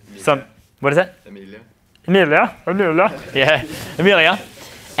 What is that? Emilia. Emilia. Yeah, Emilia.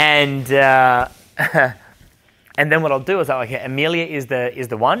 And and then what I'll do is Emilia is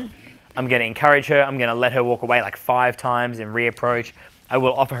the one. I'm going to encourage her. I'm going to let her walk away like 5 times and reapproach. I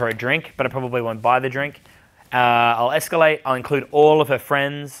will offer her a drink, but I probably won't buy the drink. I'll escalate. I'll include all of her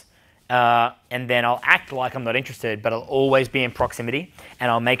friends. And then I'll act like I'm not interested, but I'll always be in proximity. And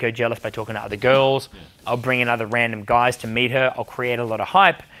I'll make her jealous by talking to other girls. I'll bring in other random guys to meet her. I'll create a lot of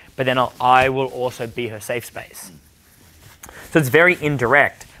hype. But then I will also be her safe space. So it's very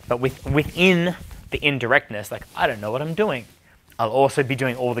indirect. But within the indirectness, like, I don't know what I'm doing. I'll also be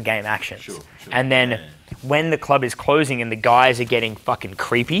doing all the game actions. Sure. And then when the club is closing and the guys are getting fucking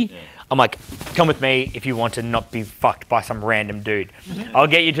creepy, I'm like, come with me if you want to not be fucked by some random dude. I'll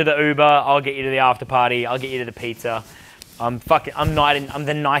get you to the Uber. I'll get you to the after party. I'll get you to the pizza. I'm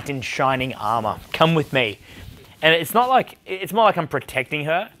the knight in shining armor. Come with me. And it's more like I'm protecting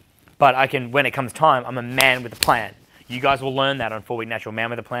her, but I can, when it comes time, I'm a man with a plan. You guys will learn that on 4 Week Natural. Man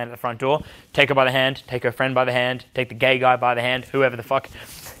with a plan at the front door. Take her by the hand. Take her friend by the hand. Take the gay guy by the hand. Whoever the fuck.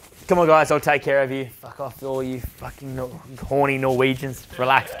 Come on, guys. I'll take care of you. Fuck off, all you fucking horny Norwegians.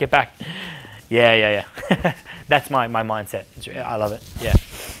 Relax. Get back. Yeah. That's my mindset. I love it.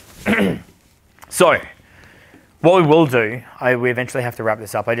 Yeah. So, what we will do, we eventually have to wrap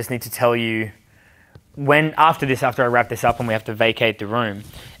this up. I just need to tell you after I wrap this up and we have to vacate the room,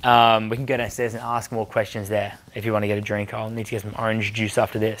 we can go downstairs and ask more questions there. If you want to get a drink, I'll need to get some orange juice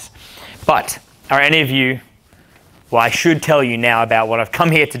after this. But are any of you, well, I should tell you now about what I've come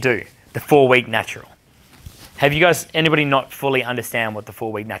here to do, the 4 Week Natural. Have you guys, anybody not fully understand what the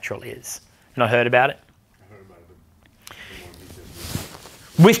 4 Week Natural is? Not heard about it? I heard about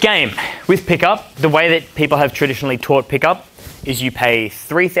it. With game, with pickup, the way that people have traditionally taught pickup is you pay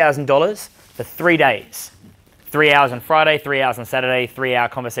 $3,000 for 3 days. 3 hours on Friday, 3 hours on Saturday, 3-hour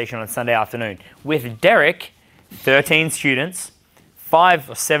conversation on Sunday afternoon. With Derek, 13 students, 5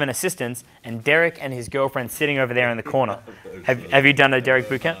 or 7 assistants, and Derek and his girlfriend sitting over there in the corner. Have you done a Derek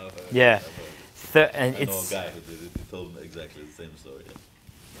bootcamp? Yeah. And I know a guy who did it. He told me exactly the same story.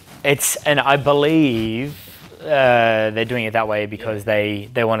 And I believe they're doing it that way because they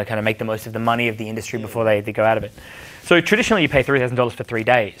want to kind of make the most of the money of the industry before they go out of it. So traditionally you pay $3,000 for 3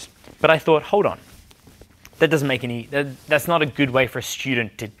 days. But I thought, hold on. That doesn't make that's not a good way for a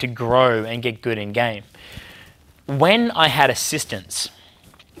student to grow and get good in game. When I had assistants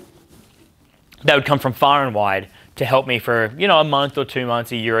that would come from far and wide to help me for, a month or 2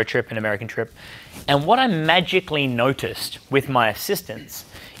 months, a Euro trip, an American trip. And what I magically noticed with my assistants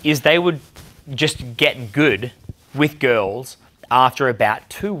is they would just get good with girls after about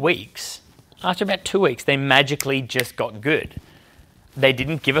 2 weeks. After about 2 weeks, they magically just got good. They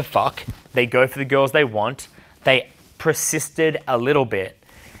didn't give a fuck. They go for the girls they want. They persisted a little bit.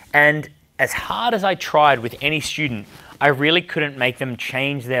 And as hard as I tried with any student, I really couldn't make them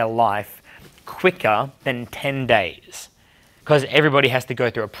change their life quicker than 10 days. Because everybody has to go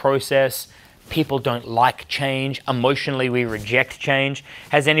through a process. People don't like change. Emotionally, we reject change.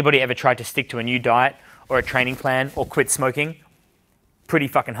 Has anybody ever tried to stick to a new diet or a training plan or quit smoking? Pretty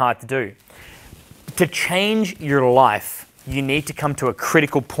fucking hard to do. To change your life, you need to come to a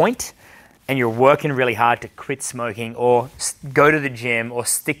critical point and you're working really hard to quit smoking or go to the gym or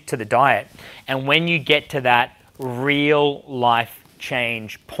stick to the diet. And when you get to that real life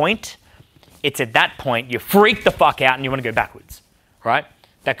change point, it's at that point you freak the fuck out and you want to go backwards, right?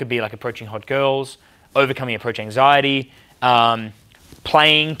 That could be like approaching hot girls, overcoming approach anxiety,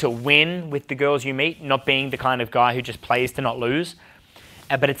 playing to win with the girls you meet, not being the kind of guy who just plays to not lose.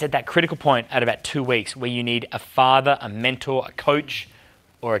 But it's at that critical point at about 2 weeks where you need a father, a mentor, a coach,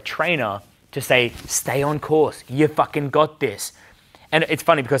 or a trainer to say, stay on course, you fucking got this. And it's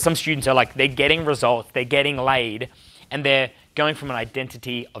funny because some students are like, they're getting results, they're getting laid, and they're going from an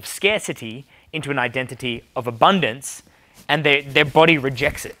identity of scarcity into an identity of abundance, and their body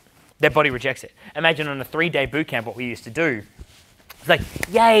rejects it. Their body rejects it. Imagine on a 3-day boot camp what we used to do. It's like,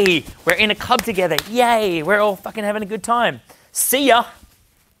 yay, we're in a club together. Yay, we're all fucking having a good time. See ya.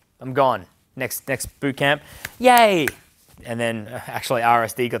 I'm gone. Next boot camp. Yay. And then actually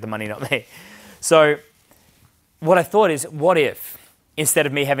RSD got the money, not me. So what I thought is, what if instead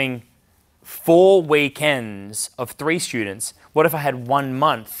of me having 4 weekends of 3 students, what if I had 1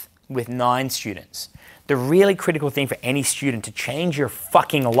 month with 9 students? The really critical thing for any student to change your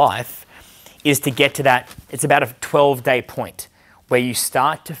fucking life is to get to that, it's about a 12-day point where you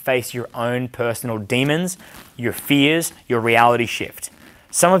start to face your own personal demons, your fears, your reality shift.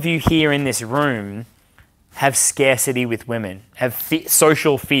 Some of you here in this room have scarcity with women, have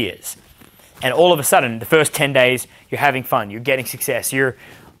social fears. And all of a sudden, the first 10 days, you're having fun, you're getting success, you're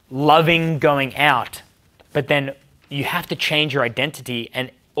loving going out. But then you have to change your identity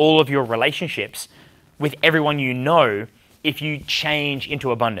and all of your relationships with everyone you know if you change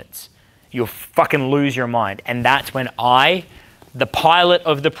into abundance. You'll fucking lose your mind. And that's when I, the pilot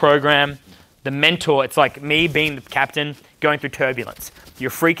of the program, the mentor, it's like me being the captain going through turbulence. You're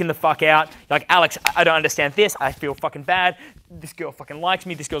freaking the fuck out. You're like, Alex, I don't understand this. I feel fucking bad. This girl fucking likes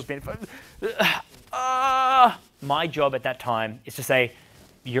me. This girl's been... My job at that time is to say,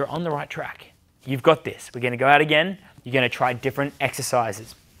 you're on the right track. You've got this. We're going to go out again. You're going to try different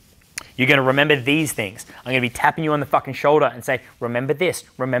exercises. You're going to remember these things. I'm going to be tapping you on the fucking shoulder and say, remember this,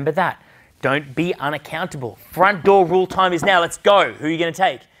 remember that. Don't be unaccountable. Front door rule time is now. Let's go. Who are you going to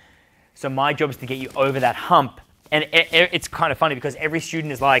take? So my job is to get you over that hump. And it's kind of funny because every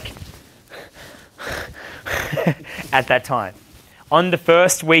student is like, at that time. On the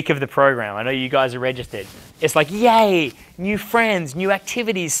first week of the program, I know you guys are registered, it's like, yay, new friends, new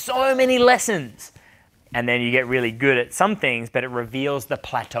activities, so many lessons. And then you get really good at some things, but it reveals the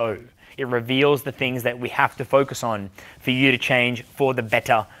plateau. It reveals the things that we have to focus on for you to change for the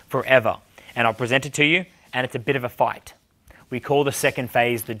better forever. And I'll present it to you, and it's a bit of a fight. We call the second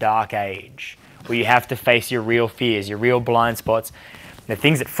phase the dark age, where you have to face your real fears, your real blind spots, the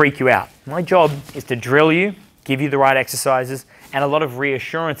things that freak you out. My job is to drill you, give you the right exercises, and a lot of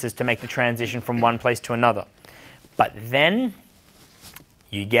reassurances to make the transition from one place to another. But then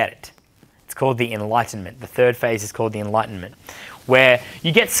you get it. It's called the enlightenment. The third phase is called the enlightenment, where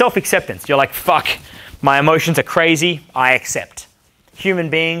you get self-acceptance. You're like, fuck, my emotions are crazy, I accept. Human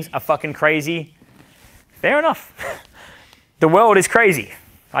beings are fucking crazy. Fair enough. The world is crazy.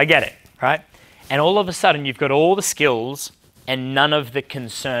 I get it, right? And all of a sudden, you've got all the skills and none of the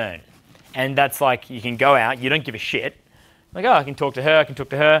concern. And that's like, you can go out, you don't give a shit. Like, oh, I can talk to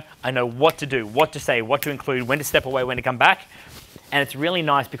her, I know what to do, what to say, what to include, when to step away, when to come back. And it's really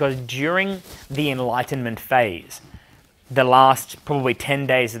nice because during the enlightenment phase, the last probably 10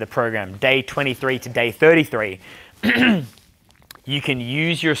 days of the program, day 23 to day 33, you can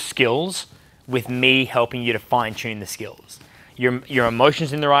use your skills with me helping you to fine-tune the skills. Your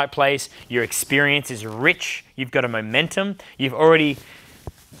emotions in the right place, your experience is rich, you've got a momentum, you've already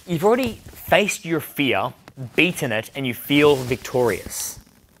faced your fear, beaten it, and you feel victorious,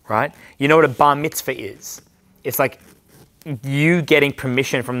 right? You know what a bar mitzvah is? It's like you getting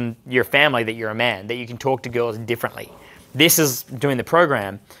permission from your family that you're a man, that you can talk to girls differently. This is doing the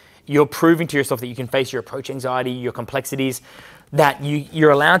program. You're proving to yourself that you can face your approach anxiety, your complexities, that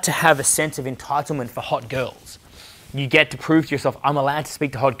you're allowed to have a sense of entitlement for hot girls. You get to prove to yourself, I'm allowed to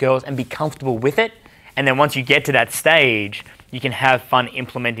speak to hot girls and be comfortable with it. And then once you get to that stage, you can have fun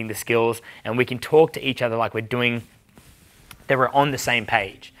implementing the skills and we can talk to each other like that we're on the same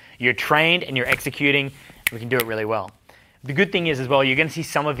page. You're trained and you're executing, we can do it really well. The good thing is as well, you're going to see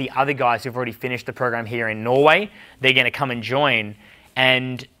some of the other guys who've already finished the program here in Norway. They're going to come and join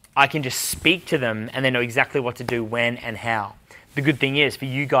and I can just speak to them and they know exactly what to do when and how. the good thing is for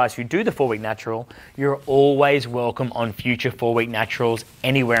you guys who do the 4-week natural, you're always welcome on future 4-week naturals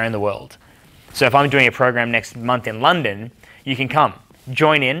anywhere in the world. So if I'm doing a program next month in London, you can come,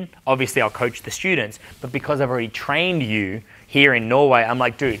 join in. Obviously, I'll coach the students, but because I've already trained you here in Norway, I'm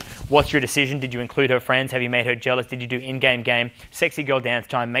like, dude, what's your decision? Did you include her friends? Have you made her jealous? Did you do in-game game? Sexy girl dance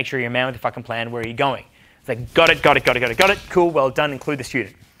time. Make sure you're a man with a fucking plan. Where are you going? It's like, got it. Cool, well done. Include the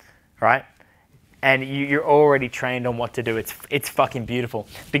student, right? And you're already trained on what to do. It's fucking beautiful.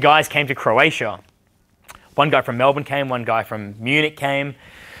 The guys came to Croatia. One guy from Melbourne came. One guy from Munich came.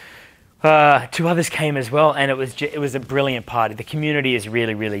 2 others came as well, and it was a brilliant party. The community is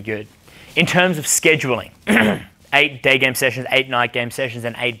really, really good. In terms of scheduling, 8 day game sessions, 8 night game sessions,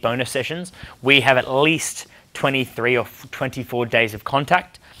 and 8 bonus sessions. We have at least 23 or 24 days of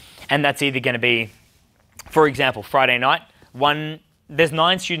contact, and that's either going to be, for example, Friday night. There's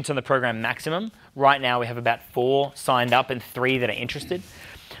 9 students on the program maximum. Right now we have about 4 signed up and 3 that are interested.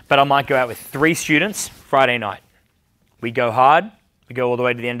 But I might go out with 3 students Friday night. We go hard. We go all the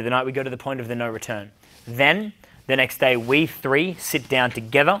way to the end of the night. We go to the point of the no return. Then the next day we 3 sit down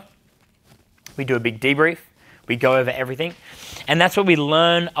together. We do a big debrief. We go over everything. And that's where we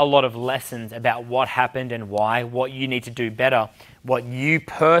learn a lot of lessons about what happened and why, what you need to do better, what you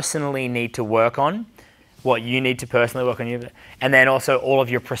personally need to work on, and then also all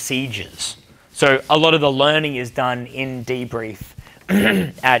of your procedures. So a lot of the learning is done in debrief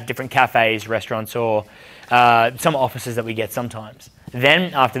at different cafes, restaurants, or some offices that we get sometimes.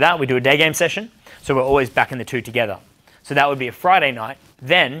 Then after that, we do a day game session. So we're always back in the 2 together. So that would be a Friday night.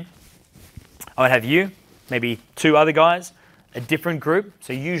 Then I would have you, maybe 2 other guys, a different group.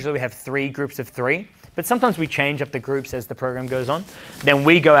 So usually we have 3 groups of 3, but sometimes we change up the groups as the program goes on. Then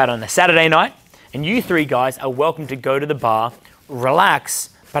we go out on a Saturday night, and you 3 guys are welcome to go to the bar, relax,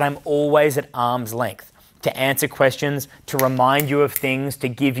 but I'm always at arm's length to answer questions, to remind you of things, to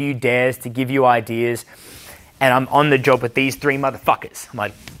give you dares, to give you ideas. And I'm on the job with these 3 motherfuckers. I'm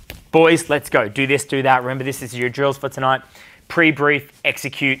like, boys, let's go. Do this, do that. Remember, this is your drills for tonight. Pre-brief,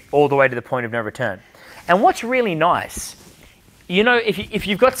 execute, all the way to the point of no return. And what's really nice, you know, if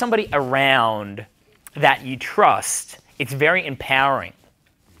you've got somebody around that you trust, it's very empowering.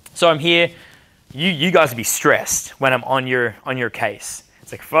 So I'm here. You guys would be stressed when I'm on your case.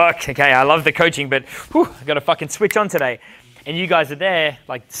 It's like, fuck, okay, I love the coaching, but whew, I got to fucking switch on today. And you guys are there,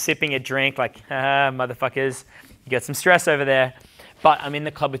 like sipping a drink, like, motherfuckers, you got some stress over there. But I'm in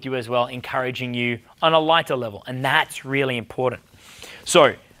the club with you as well, encouraging you on a lighter level. And that's really important.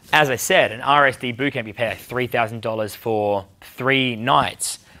 So, as I said, an RSD bootcamp, you pay like $3,000 for 3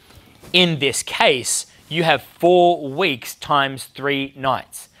 nights. In this case, you have 4 weeks times 3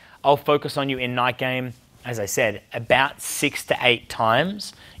 nights. I'll focus on you in night game, as I said, about 6 to 8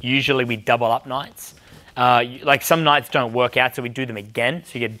 times. Usually we double up nights. Like some nights don't work out, so we do them again,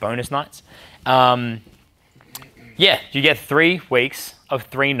 so you get bonus nights. Yeah, you get 3 weeks of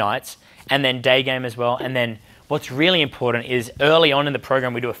 3 nights, and then day game as well. And then what's really important is early on in the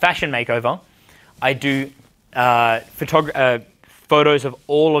program, we do a fashion makeover. I do photos of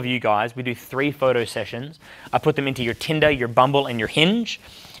all of you guys. We do 3 photo sessions. I put them into your Tinder, your Bumble, and your Hinge.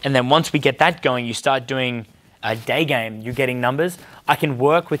 And then once we get that going, you start doing a day game. You're getting numbers. I can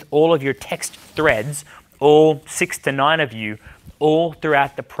work with all of your text threads, all 6 to 9 of you, all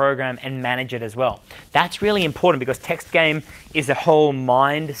throughout the program, and manage it as well. That's really important because text game is a whole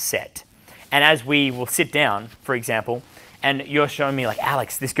mindset. And as we will sit down, for example, and you're showing me like,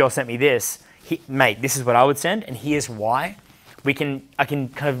 Alex, this girl sent me this. Mate, this is what I would send, and here's why. I can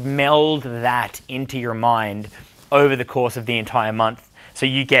kind of meld that into your mind over the course of the entire month, so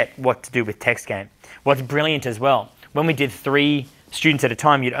you get what to do with text game. What's brilliant as well, when we did 3 students at a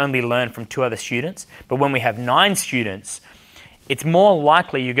time, you'd only learn from 2 other students. But when we have 9 students, it's more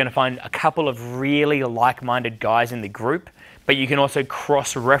likely you're going to find a couple of really like-minded guys in the group, but you can also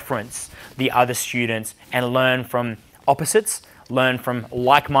cross-reference the other students and learn from opposites, learn from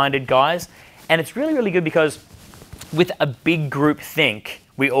like-minded guys. And it's really, really good because with a big group think,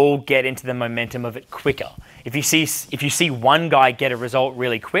 we all get into the momentum of it quicker. If you see one guy get a result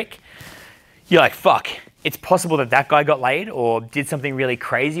really quick, you're like, fuck, it's possible that that guy got laid or did something really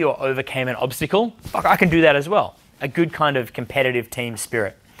crazy or overcame an obstacle. Fuck, I can do that as well. A good kind of competitive team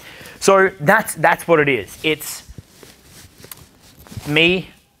spirit. So that's what it is. It's me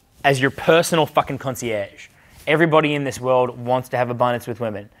as your personal fucking concierge. Everybody in this world wants to have abundance with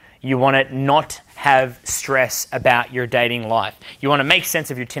women. You want to not have stress about your dating life. You want to make sense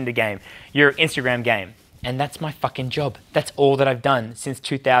of your Tinder game, your Instagram game. And that's my fucking job. That's all that I've done since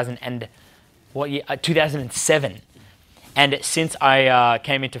 2007. And since I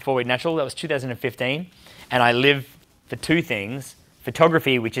came into 4-Week Natural, that was 2015. And I live for two things: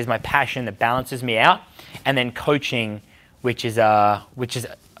 photography, which is my passion that balances me out, and then coaching, which is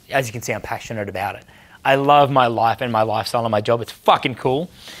as you can see, I'm passionate about it. I love my life and my lifestyle and my job. It's fucking cool.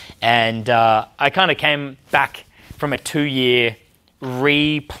 And I kind of came back from a 2-year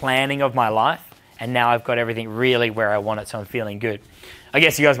replanning of my life, and now I've got everything really where I want it, so I'm feeling good. I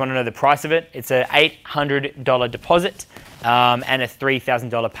guess you guys want to know the price of it. It's an $800 deposit and a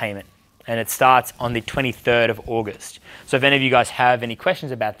 $3,000 payment. And it starts on the 23rd of August. So if any of you guys have any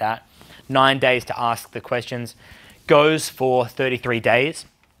questions about that, 9 days to ask the questions, goes for 33 days.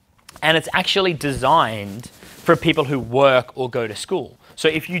 And it's actually designed for people who work or go to school. So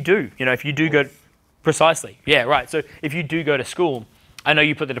if you do, if you do go, precisely, yeah, right. So if you do go to school, I know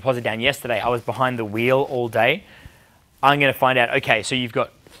you put the deposit down yesterday. I was behind the wheel all day. I'm going to find out, okay, so you've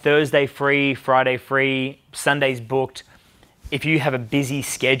got Thursday free, Friday free, Sunday's booked. If you have a busy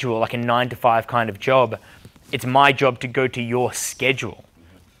schedule, like a 9 to 5 kind of job, it's my job to go to your schedule.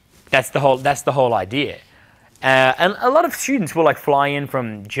 That's the whole idea. And a lot of students will like fly in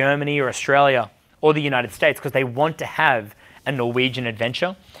from Germany or Australia or the United States because they want to have a Norwegian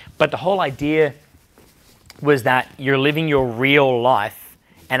adventure. But the whole idea was that you're living your real life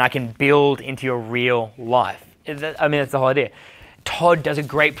and I can build into your real life. I mean, that's the whole idea. Todd does a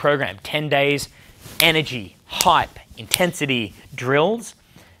great program, 10 days, energy, hype, intensity, drills.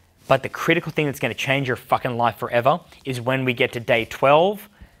 But the critical thing that's going to change your fucking life forever is when we get to day 12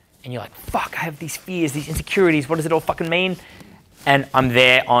 and you're like, fuck, I have these fears, these insecurities, what does it all fucking mean? And I'm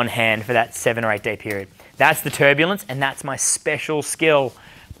there on hand for that 7 or 8 day period. That's the turbulence, and that's my special skill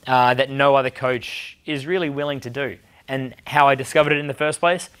that no other coach is really willing to do. And how I discovered it in the first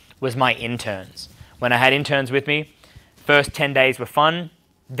place was my interns. When I had interns with me, first 10 days were fun,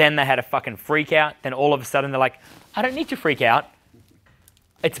 then they had a fucking freak out, then all of a sudden they're like, I don't need to freak out.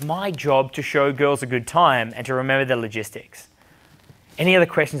 It's my job to show girls a good time and to remember the logistics. Any other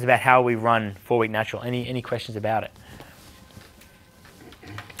questions about how we run 4-Week Natural? Any questions about it?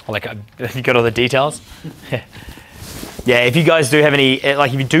 Like, you got all the details? Yeah, if you guys do have any,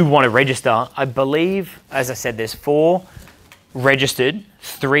 like if you do want to register, I believe, as I said, there's 4 registered,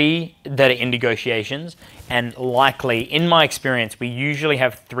 3 that are in negotiations, and likely, in my experience, we usually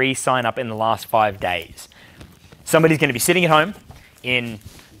have 3 sign up in the last 5 days. Somebody's going to be sitting at home in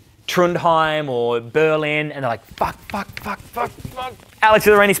Trondheim or Berlin, and they're like, fuck. Alex,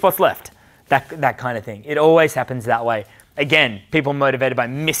 are there any spots left? That kind of thing. It always happens that way. Again, people motivated by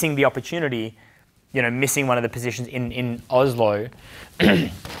missing the opportunity, missing one of the positions in Oslo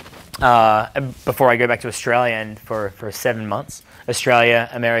before I go back to Australia and for 7 months, Australia,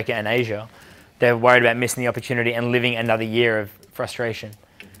 America, and Asia. They're worried about missing the opportunity and living another year of frustration.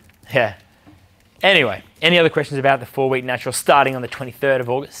 Yeah. Anyway, any other questions about the 4-Week Natural starting on the 23rd of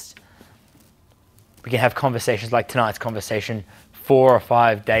August? We can have conversations like tonight's conversation 4 or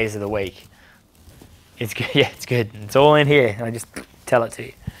 5 days of the week. It's good. Yeah, it's good. It's all in here. I just tell it to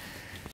you.